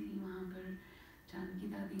दादी भी थी वहाँ पर, जानकी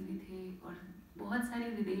दादी भी थे और बहुत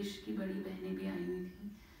सारी विदेश की बड़ी बहनें भी आई हुई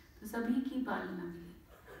थी, तो सभी की पालना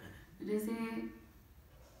मिली। जैसे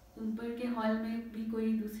ऊपर के हॉल में भी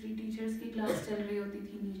कोई दूसरी टीचर्स की क्लास चल रही होती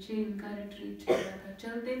थी, नीचे इनका रिट्रीट चल रहा था,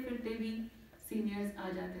 चलते फिरते भी सीनियर्स आ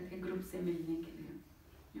जाते थे ग्रुप से मिलने के लिए।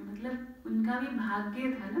 मतलब उनका भी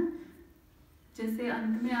भाग्य था ना, जैसे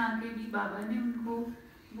अंत में आके भी बाबा ने उनको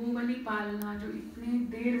वो वाली पालना जो इतने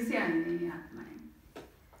देर से आई है ये आत्माएं,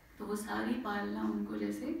 तो वो सारी पालना उनको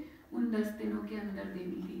जैसे उन 10 दिनों के अंदर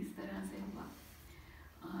देनी थी, इस तरह से हुआ।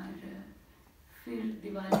 और फिर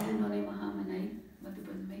दिवाली उन्होंने वहाँ मनाई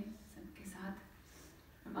मधुबन में सबके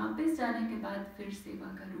साथ। वापस जाने के बाद फिर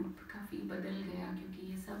सेवा का रूप काफ़ी बदल गया, क्योंकि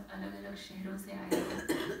ये सब अलग अलग शहरों से आए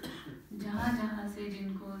थे। जहाँ जहाँ से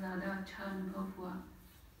जिनको ज़्यादा अच्छा अनुभव हुआ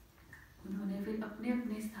उन्होंने फिर अपने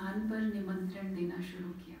अपने स्थान पर निमंत्रण देना शुरू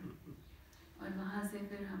किया, और वहाँ से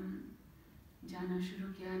फिर हम जाना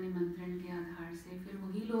शुरू किया निमंत्रण के आधार से। फिर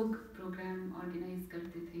वही लोग प्रोग्राम ऑर्गेनाइज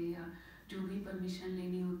करते थे, या जो भी परमिशन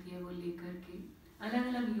लेनी होती है वो लेकर के अलग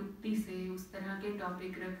अलग युक्ति से उस तरह के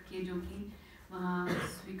टॉपिक रख के जो कि वहाँ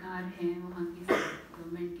स्वीकार हैं वहाँ की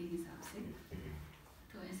गवर्नमेंट के हिसाब से।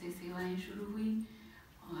 तो ऐसे सेवाएं शुरू हुई,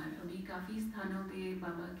 और अभी काफ़ी स्थानों पे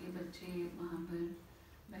बाबा के बच्चे वहाँ पर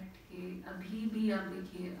बैठ के, अभी भी आप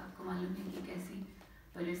देखिए, आपको मालूम है कि कैसी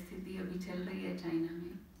परिस्थिति अभी चल रही है चाइना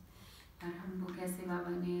में, और हमको कैसे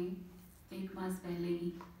बाबा ने 1 मास पहले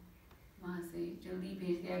ही वहाँ से जल्दी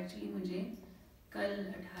भेज दिया। एक्चुअली मुझे कल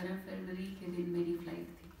 18 फरवरी के दिन मेरी फ़्लाइट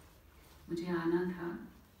थी, मुझे आना था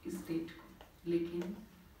इस डेट को, लेकिन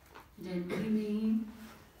जनवरी में ही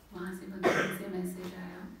वहाँ से मधुबन से मैसेज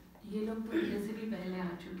आया। ये लोग तो मेरे से भी पहले आ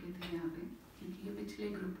चुके थे यहाँ पे, क्योंकि ये पिछले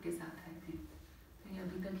ग्रुप के साथ आए थे, तो ये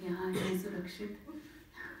अभी तक यहाँ हैं सुरक्षित।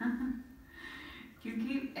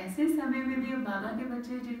 क्योंकि ऐसे समय में भी अब बाबा के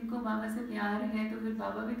बच्चे जिनको बाबा से प्यार है, तो फिर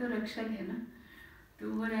बाबा भी तो रक्षक है ना,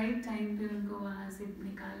 तो वो राइट टाइम पे उनको वहाँ से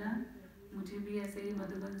निकाला। मुझे भी ऐसे ही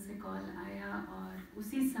मधुबन से कॉल आया, और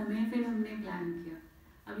उसी समय फिर हमने प्लान किया।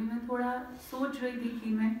 अभी मैं थोड़ा सोच रही थी कि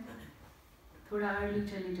मैं थोड़ा अर्ली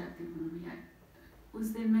चली जाती हूँ, या उस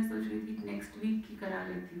दिन मैं सोच रही थी नेक्स्ट वीक की करा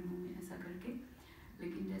लेती हूँ ऐसा करके,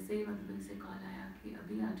 लेकिन जैसे ही मधुबन से कॉल आया कि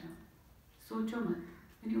अभी आ जाओ, सोचो मत,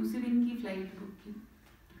 मैंने उसी दिन की फ़्लाइट बुक की।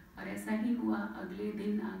 और ऐसा ही हुआ, अगले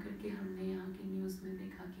दिन आकर के हमने यहाँ की न्यूज़ में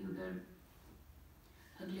देखा कि उधर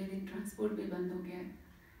अगले दिन ट्रांसपोर्ट भी बंद हो गया है,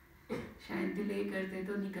 शायद डिले करते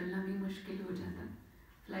तो निकलना भी मुश्किल हो जाता,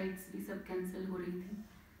 फ़्लाइट्स भी सब कैंसिल हो रही थी।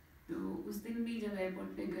 तो उस दिन भी जब एयरपोर्ट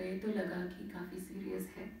पे गए तो लगा कि काफ़ी सीरियस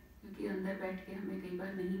है, क्योंकि अंदर बैठ के हमें कई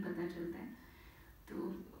बार नहीं पता चलता है, तो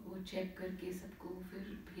वो चेक करके सबको फिर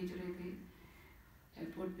भेज रहे थे।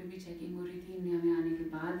 एयरपोर्ट पे भी चेकिंग हो रही थी, इंडिया में आने के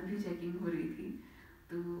बाद भी चेकिंग हो रही थी,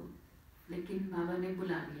 तो लेकिन बाबा ने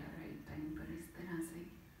बुला लिया राइट टाइम पर इस तरह से।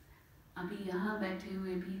 अभी यहाँ बैठे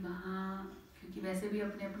हुए भी वहाँ, क्योंकि वैसे भी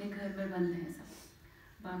अपने अपने घर में बंद हैं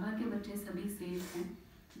सब, बाबा के बच्चे सभी सेफ हैं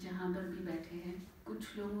जहाँ पर भी बैठे हैं।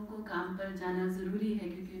 कुछ लोगों को काम पर जाना ज़रूरी है,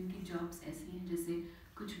 क्योंकि उनकी जॉब्स ऐसी हैं, जैसे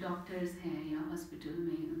कुछ डॉक्टर्स हैं या हॉस्पिटल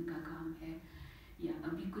में उनका काम है, या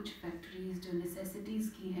अभी कुछ फैक्ट्रीज जो नेसेसिटीज़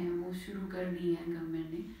की हैं वो शुरू कर दी हैं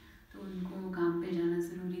गवर्नमेंट ने, तो उनको काम पे जाना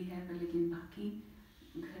ज़रूरी है। पर लेकिन बाकी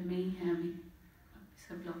घर में ही हैं, अभी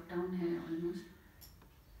सब लॉकडाउन है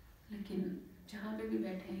ऑलमोस्ट। लेकिन जहाँ पे भी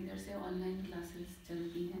बैठे हैं, इधर से ऑनलाइन क्लासेस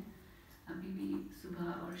चलती हैं अभी भी, सुबह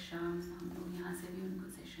और शाम हम लोग यहाँ से भी उनको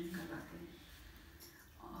सेशन करवाते हैं।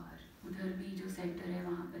 और उधर भी जो सेंटर है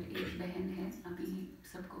वहाँ पर एक बहन है, अभी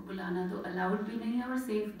सबको बुलाना तो अलाउड भी नहीं है और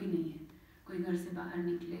सेफ भी नहीं है, कोई घर से बाहर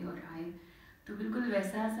निकले और आए तो बिल्कुल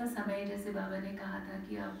वैसा सा समय जैसे बाबा ने कहा था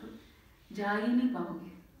कि आप जा ही नहीं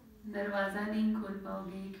पाओगे, दरवाज़ा नहीं खोल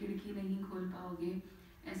पाओगे, खिड़की नहीं खोल पाओगे,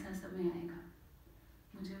 ऐसा समय आएगा।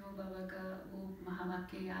 मुझे वो बाबा का वो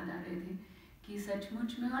महावाक्य याद आ रहे थे कि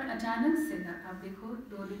सचमुच में, और अचानक से था, आप देखो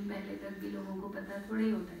 2 दिन पहले तक भी लोगों को पता थोड़े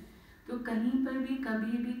ही होता है, तो कहीं पर भी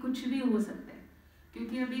कभी भी कुछ भी हो सकता है,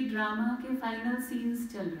 क्योंकि अभी ड्रामा के फाइनल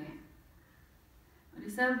सीन्स चल रहे हैं। और ये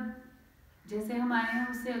सब जैसे हम आए हैं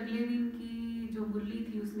उससे अगले दिन की जो मुरली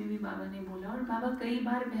थी उसमें भी बाबा ने बोला, और बाबा कई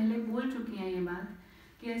बार पहले बोल चुके हैं ये बात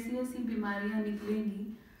कि ऐसी ऐसी बीमारियां निकलेंगी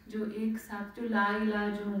जो एक साथ, जो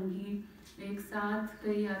लाइलाज होंगी, एक साथ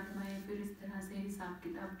कई आत्माएं फिर इस तरह से हिसाब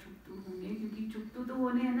किताब चुकतू होंगे, क्योंकि चुकतू तो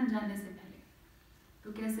होने हैं ना जाने से पहले,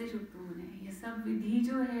 तो कैसे चुकतू होने हैं, ये सब विधि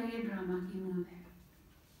जो है ये ड्रामा की मूल है।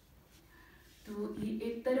 तो ये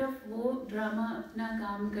एक तरफ वो ड्रामा अपना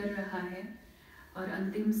काम कर रहा है और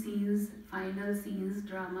अंतिम सीन्स, फाइनल सीन्स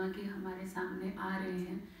ड्रामा के हमारे सामने आ रहे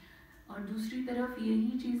हैं, और दूसरी तरफ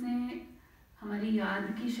यही चीज़ें हमारी याद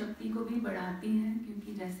की शक्ति को भी बढ़ाती हैं,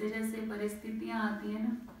 क्योंकि जैसे जैसे परिस्थितियाँ आती हैं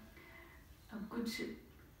ना, अब कुछ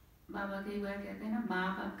बाबा कई बार कहते हैं ना,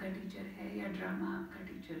 बाप आपका टीचर है या ड्रामा आपका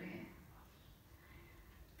टीचर है।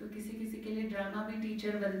 तो किसी किसी के लिए ड्रामा भी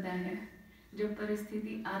टीचर बनता है, जब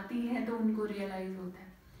परिस्थिति आती है तो उनको रियलाइज़ होता है।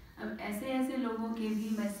 अब ऐसे ऐसे लोगों के भी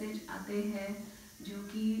मैसेज आते हैं जो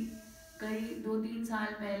कि कई 2-3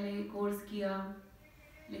 साल पहले कोर्स किया,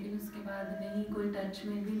 लेकिन उसके बाद नहीं, कोई टच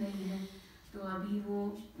में भी नहीं है, तो अभी वो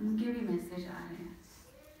उनके भी मैसेज आ रहे हैं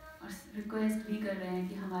और रिक्वेस्ट भी कर रहे हैं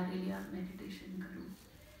कि हमारे लिए आप मेडिटेशन करो,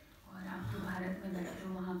 और आप तो भारत में बैठे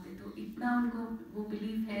हो वहाँ पे, तो इतना उनको वो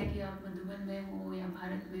बिलीव है कि आप मधुबन में हो या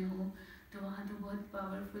भारत में हो, तो वहाँ तो बहुत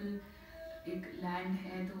पावरफुल एक लैंड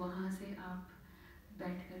है, तो वहाँ से आप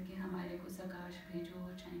बैठ करके हमारे को सकाश भेजो,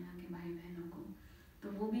 चाइना के भाई बहनों को।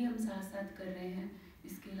 तो वो भी हम साथ साथ कर रहे हैं।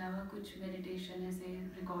 इसके अलावा कुछ मेडिटेशन ऐसे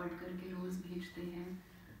रिकॉर्ड करके रोज़ भेजते हैं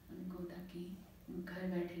उनको, ताकि घर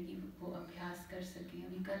बैठे कि वो अभ्यास कर सकें।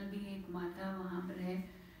 अभी कल भी एक माता वहाँ पर है,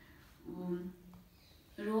 वो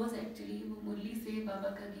रोज़ एक्चुअली वो मुरली से बाबा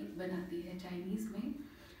का गीत बनाती है चाइनीज़ में,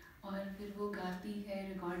 और फिर वो गाती है,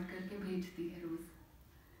 रिकॉर्ड करके भेजती है रोज़।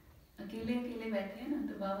 अकेले अकेले बैठे हैं ना,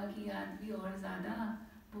 तो बाबा की याद भी और ज़्यादा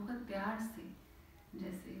बहुत प्यार से,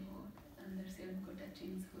 जैसे वो अंदर से उनको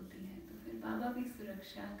टचिंग्स होती हैं, तो फिर बाबा भी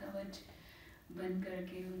सुरक्षा कवच बन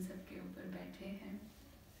करके उन सब के ऊपर बैठे हैं।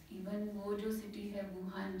 इवन वो जो सिटी है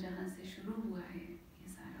वुहान, जहाँ से शुरू हुआ है ये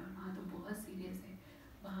सारा, और वहाँ तो बहुत सीरियस है,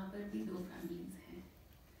 वहाँ पर भी 2 फैमिलीज़ हैं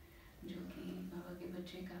जो कि बाबा के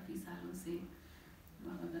बच्चे काफ़ी सालों से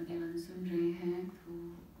बाबा का ज्ञान सुन रहे हैं। तो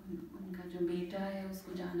उनका जो बेटा है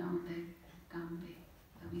उसको जाना होता है काम पे,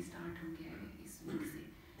 अभी स्टार्ट हो गया है इस वीक से,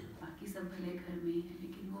 बाकी सब भले घर में ही हैं,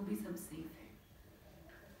 लेकिन वो भी सब सेफ है।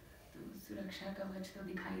 तो सुरक्षा कवच तो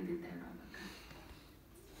दिखाई देता है बाबा का।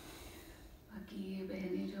 बाकी ये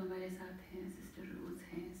बहनें जो हमारे साथ हैं, सिस्टर रोज़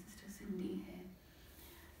हैं, सिस्टर सिंडी है।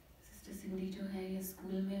 सिस्टर सिंडी जो है ये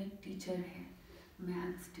स्कूल में टीचर है,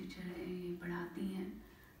 मैथ्स टीचर है, ये पढ़ाती हैं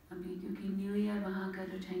अभी, क्योंकि न्यू ईयर वहाँ का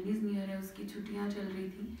जो चाइनीज़ न्यू ईयर है उसकी छुट्टियाँ चल रही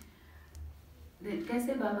थी।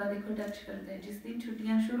 कैसे बाबा देखो टच करते हैं, जिस दिन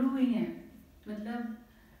छुट्टियाँ शुरू हुई हैं, मतलब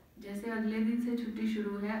जैसे अगले दिन से छुट्टी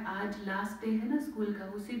शुरू है, आज लास्ट डे है ना स्कूल का,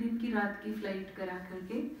 उसी दिन की रात की फ़्लाइट करा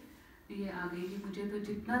करके ये आ गई कि मुझे तो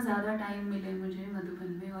जितना ज़्यादा टाइम मिले मुझे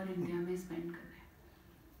मधुबन में और इंडिया में स्पेंड करना है।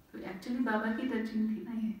 तो एक्चुअली बाबा की टचिंग थी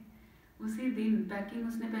ना ये, उसी दिन पैकिंग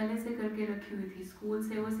उसने पहले से करके रखी हुई थी। स्कूल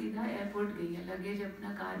से वो सीधा एयरपोर्ट गई है, लगेज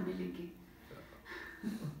अपना कार में लेके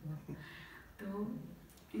तो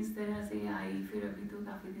इस तरह से आई। फिर अभी तो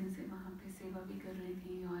काफ़ी दिन से वहाँ पे सेवा भी कर रही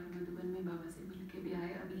थी, और मधुबन में बाबा से मिल के भी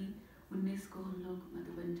आए। अभी 19 को हम लोग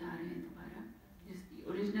मधुबन जा रहे हैं दोबारा, जिस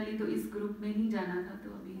ओरिजिनली तो इस ग्रुप में ही जाना था,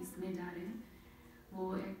 तो अभी इसमें जा रहे हैं।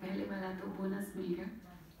 वो एक पहले वाला तो बोनस मिल गया।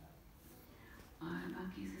 और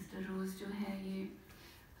बाकी सिस्टर रोज़ जो है ये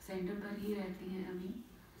सेंटर पर ही रहती हैं अभी,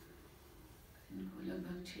 इनको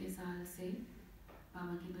लगभग 6 साल से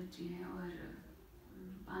बाबा के बच्चे हैं, और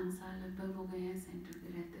 5 साल लगभग हो गए हैं सेंटर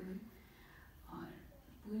पे रहते हुए। और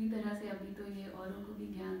पूरी तरह से अभी तो ये औरों को भी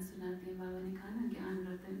ज्ञान सुनाती है। बाबा ने कहा ना, ज्ञान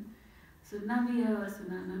रतन, सुनना भी है और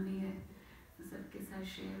सुनाना भी है, तो सबके साथ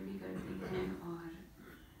शेयर भी करती हैं, और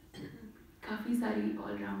काफ़ी सारी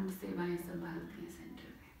ऑलराउंड सेवाएं संभालती हैं सेंटर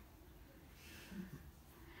में।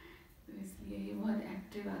 तो इसलिए ये बहुत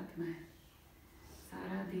एक्टिव आत्मा है,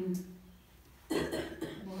 सारा दिन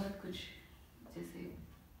बहुत कुछ, जैसे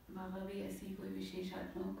बाबा भी ऐसी कोई विशेष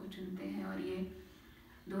आत्माओं को चुनते हैं, और ये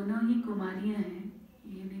दोनों ही कुमारियाँ हैं,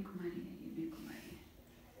 ये भी कुमारी है, ये भी कुमारी है।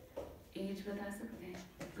 एज बता सकते हैं?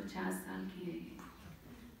 50 साल की है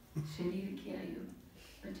ये, शरीर की आयु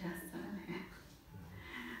 50 साल है,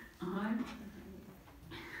 और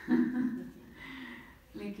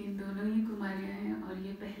लेकिन दोनों ही कुमारियाँ हैं, और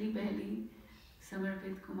ये पहली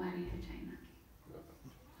समर्पित कुमारी है चाइना की।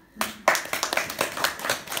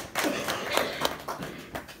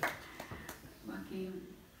 बाकी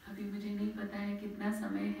अभी मुझे नहीं पता है कितना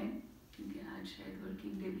समय है, क्योंकि आज शायद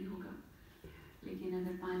वर्किंग डे भी होगा, लेकिन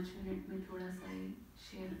अगर 5 मिनट में थोड़ा सा ये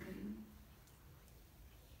शेयर करें।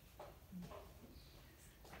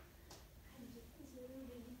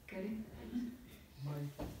 करें?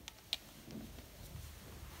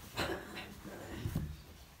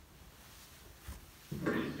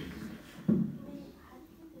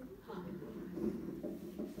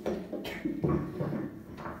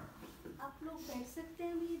 आप लोग बैठ सकते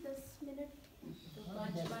हैं अभी 10 मिनट? तो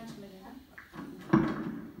 5 minute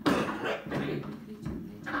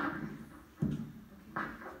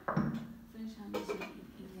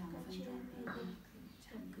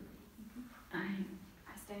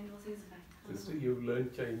Both is fine. Sister, you've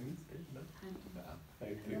learned Chinese, right? No? I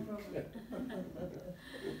No think. problem.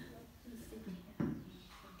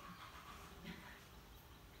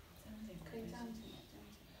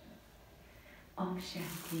 Om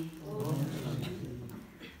Shanti.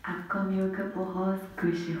 आपको मिल कर बहुत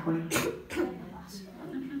खुशी हुई.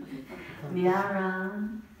 मेरा रंग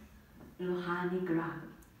रूहानी गुलाब.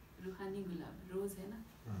 रूहानी गुलाब रोज है ना?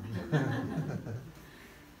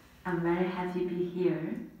 I'm very happy to be here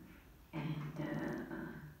and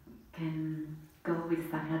can go with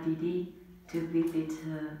Sapna Didi to visit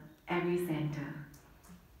every center.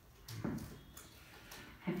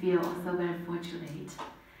 I feel also very fortunate.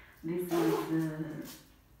 This is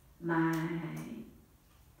my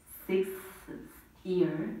 6th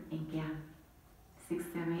year in Gap.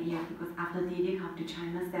 6-7 years, because after Didi come to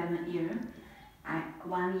China 7 years, after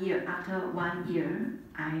 1 year,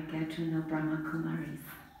 I get to know brahmakumaris.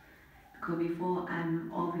 Because before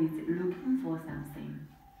I'm always looking for something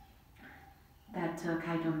that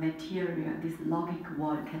kind of material this logic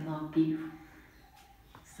world cannot give.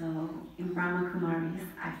 So in brahmakumaris,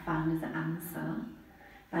 I found the answer.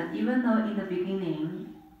 But even though in the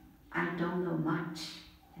beginning, I don't know much,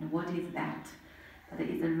 and what is that? But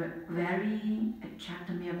it's very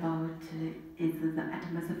attracted me about is the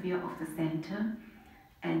atmosphere of the center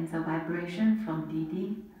and the vibration from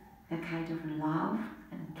Didi, the kind of love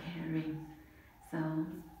and caring. So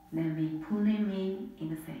then we pulling me in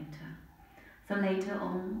the center. So later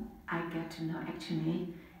on, I get to know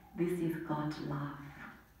actually this is God's love.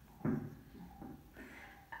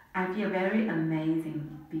 I feel very amazing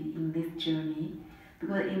in this journey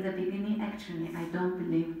because in the beginning actually I don't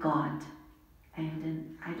believe God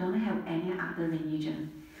and I don't have any other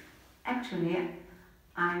religion. Actually,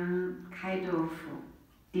 I'm kind of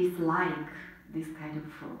dislike this kind of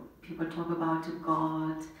people talk about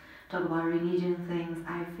God, talk about religion things.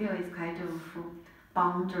 I feel it's kind of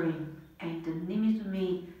boundary and limit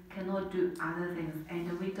me, cannot do other things,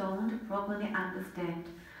 and we don't properly understand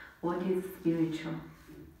what is spiritual.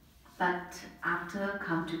 But after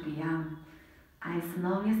come to Guyana, I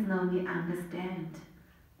slowly understand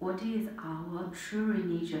what is our true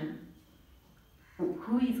religion,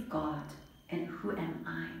 who is God and who am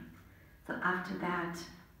I. So after that,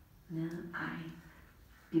 then I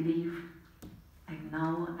believe, and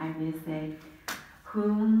now I will say,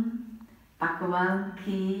 Hum Bhagavan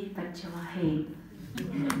Ki Pachawahe.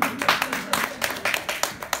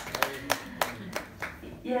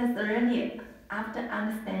 Yes, really, after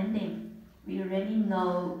understanding, we really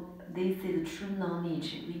know this is true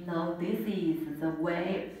knowledge. We know this is the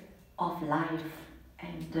way of life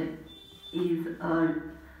and is a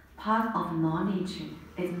part of knowledge.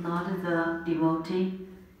 It's not the devotee,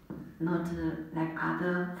 not like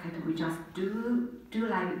other kind of, we just do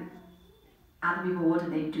like other people what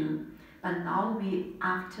they do. But now we,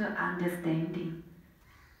 after understanding,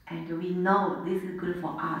 and we know this is good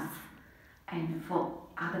for us and for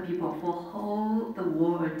other people, for whole the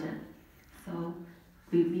world. So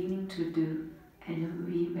we willing to do, and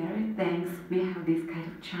we very thanks we have this kind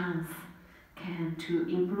of chance can to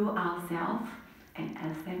improve ourselves and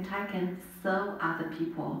at the same time can serve other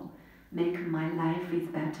people, make my life is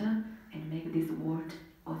better and make this world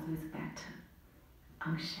also is better.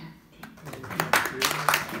 Om Shanti.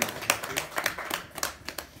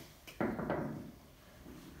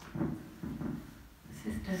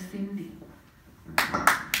 Sister Cindy.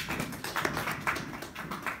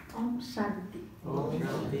 Om Shanti. Om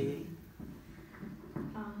Shanti.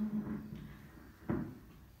 Um,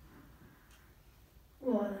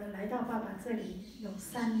 我来到爸爸这里有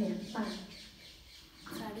3年半。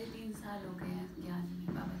3.5 साल हो गए हैं ज्ञान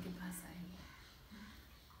में बाबा के पास आए।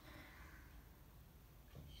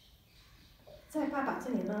在爸爸这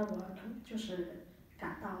里呢，我就是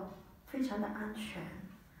感到非常的安全，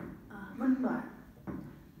温暖。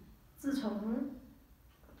自从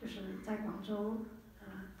就是在广州，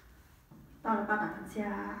到了爸爸的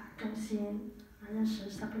家中心，认识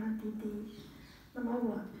萨布拉弟弟。那么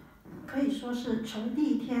我可以说是从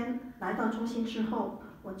第1天来到中心之后，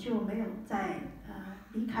我就没有再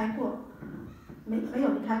离开过，没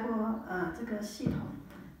有离开过这个系统，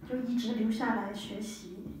就一直留下来学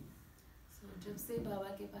习。So, जब से बाबा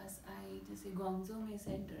के पास आई, जैसे ग्वांगजो में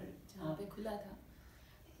सेंटर जहाँ पे खुला था,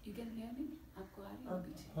 you can hear me? आपको आ रही है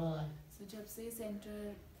पीछे? So, जब से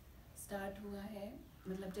सेंटर स्टार्ट हुआ है,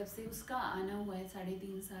 मतलब जब से उसका आना हुआ है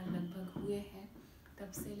 3.5 साल लगभग हुए हैं,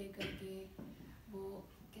 तब से लेकर के वो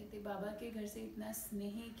कहते बाबा के घर से इतना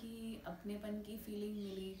स्नेह की अपनेपन की फीलिंग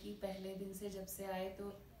मिली कि पहले दिन से जब से आए तो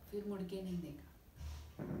फिर मुड़ के नहीं देखा।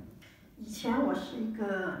以前我是一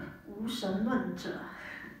个无神论者，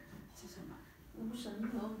无神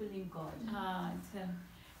don't believe God. हाँ अच्छा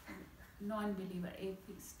नॉन बिलीवर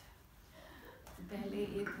एथिस्ट पहले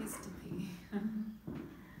एथिस्ट थी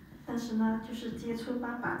但是呢，就是接触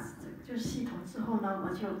爸爸就是系统之后呢，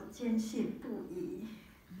我就坚信不疑。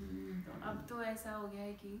तो अब तो ऐसा हो गया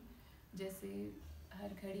है कि जैसे हर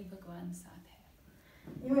घड़ी भगवान साथ है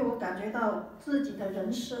因为我感觉到自己的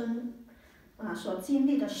人生所经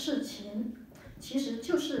历的事情，其实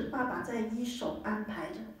就是爸爸在一手安排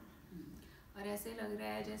着。और ऐसे लग रहा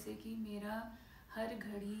है जैसे कि मेरा हर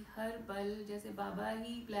घड़ी हर पल जैसे बाबा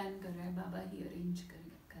ही प्लान कर रहा है बाबा ही अरेंज कर रहा है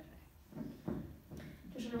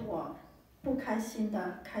就是我不开心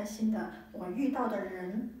的、开心的，我遇到的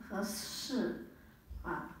人和事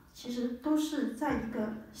其实都是在一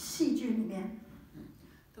个戏剧里面。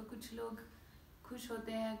तो कुछ लोग खुश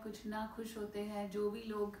होते हैं कुछ ना खुश होते हैं जो भी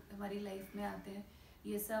लोग हमारी लाइफ में आते हैं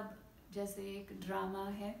ये सब जैसे एक ड्रामा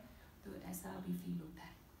है तो ऐसा अभी फील होता है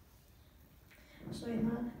所以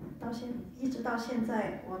呢，一直到现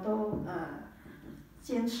在，我都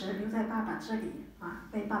坚持留在爸爸这里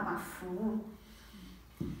为爸爸服务。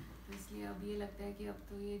 तो इसलिए अब ये लगता है कि अब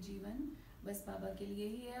तो ये जीवन बस बाबा के लिए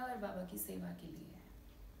ही है और बाबा की सेवा के लिए है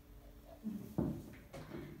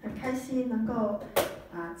很开心能够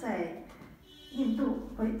在印度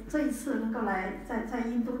这一次能够来在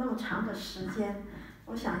印度那么长的时间，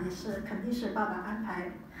我想也是肯定是爸爸安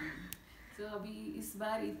排。 तो अभी इस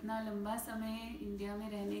बार इतना लंबा समय इंडिया में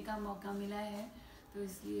रहने का मौका मिला है तो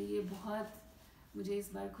इसलिए ये बहुत मुझे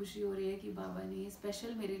इस बार खुशी हो रही है कि बाबा ने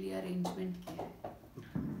स्पेशल मेरे लिए अरेंजमेंट किया है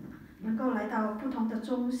能够来到不同的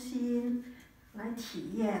中心来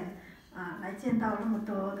体验来见到那么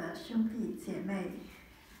多的兄弟姐妹。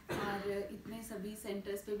 और इतने सभी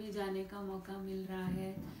सेंटर्स पे भी जाने का मौका मिल रहा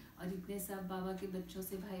है और इतने सब बाबा के बच्चों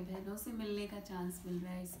से भाई बहनों से मिलने का चांस मिल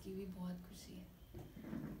रहा है इसकी भी बहुत खुशी है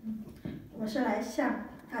我是来向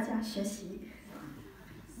大家学习。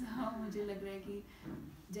 हाँ मुझे लग रहा है कि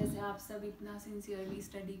जैसे आप सब इतना सिंसियरली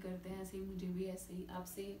स्टडी करते हैं ऐसे ही मुझे भी ऐसे ही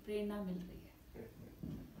आपसे प्रेरणा मिल रही है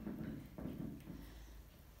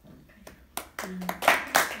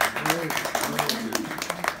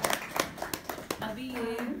अभी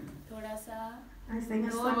ये थोड़ा सा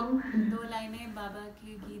दो लाइनें बाबा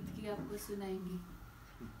के गीत की आपको सुनाएंगी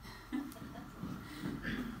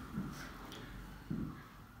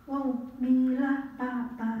我米拉爸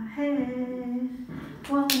爸嘿，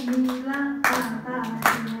我米拉爸爸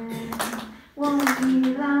嘿，我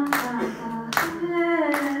米拉爸爸嘿，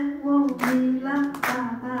我米拉爸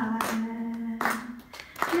爸嘿。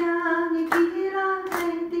呀你吉拉嘿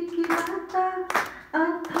迪吉拉达，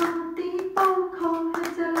头地包口嘿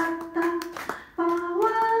着拉达，把玩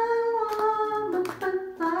我们奔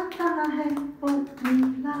拉达嘿，我米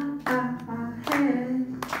拉爸爸嘿，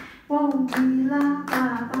我米拉爸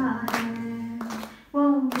爸嘿。 我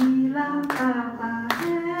米拉爸爸嘿，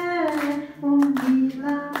我米拉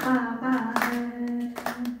爸爸嘿，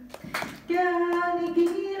呀你吉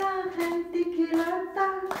拉嘿迪吉拉达，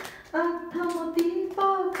头地包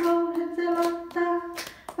口嘿在拉达，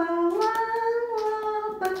把玩我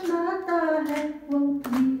奔拉达嘿，我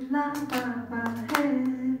米拉爸爸嘿，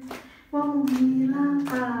我米拉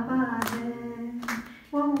爸爸嘿，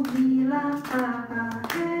我米拉爸爸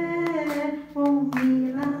嘿，我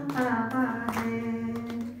米拉爸爸嘿。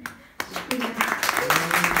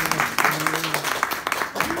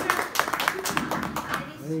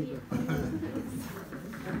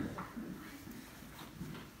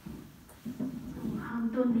 हम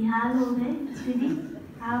तो निहाल हो गए दीदी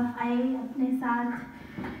आप आए अपने साथ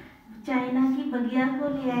चाइना की बगिया को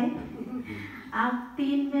ले आए आप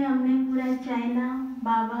 3 में हमने पूरा चाइना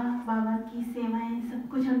बाबा की सेवाएं सब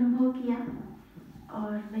कुछ अनुभव किया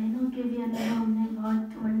और बहनों के भी अनुभव हमने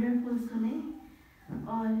बहुत वंडरफुल सुने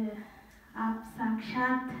और आप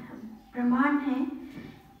साक्षात प्रमाण हैं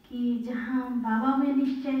कि जहाँ बाबा में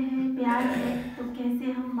निश्चय है प्यार है तो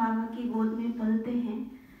कैसे हम बाबा की गोद में पलते हैं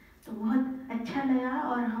तो बहुत अच्छा लगा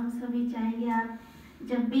और हम सभी चाहेंगे आप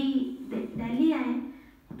जब भी दिल्ली आए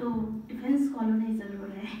तो डिफेंस कॉलोनी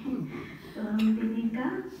ज़रूर आए तो हम दीदी का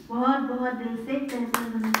बहुत बहुत दिल से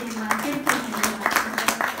उनके वाक़े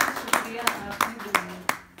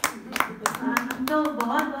हम तो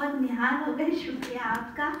बहुत बहुत निहाल हो गए शुक्रिया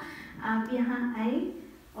आपका आप यहाँ आए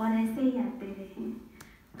और ऐसे ही आते रहे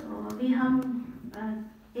तो अभी हम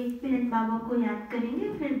 1 मिनट बाबा को याद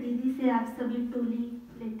करेंगे फिर दीदी से आप सभी टोली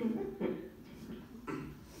लेते हुए फिर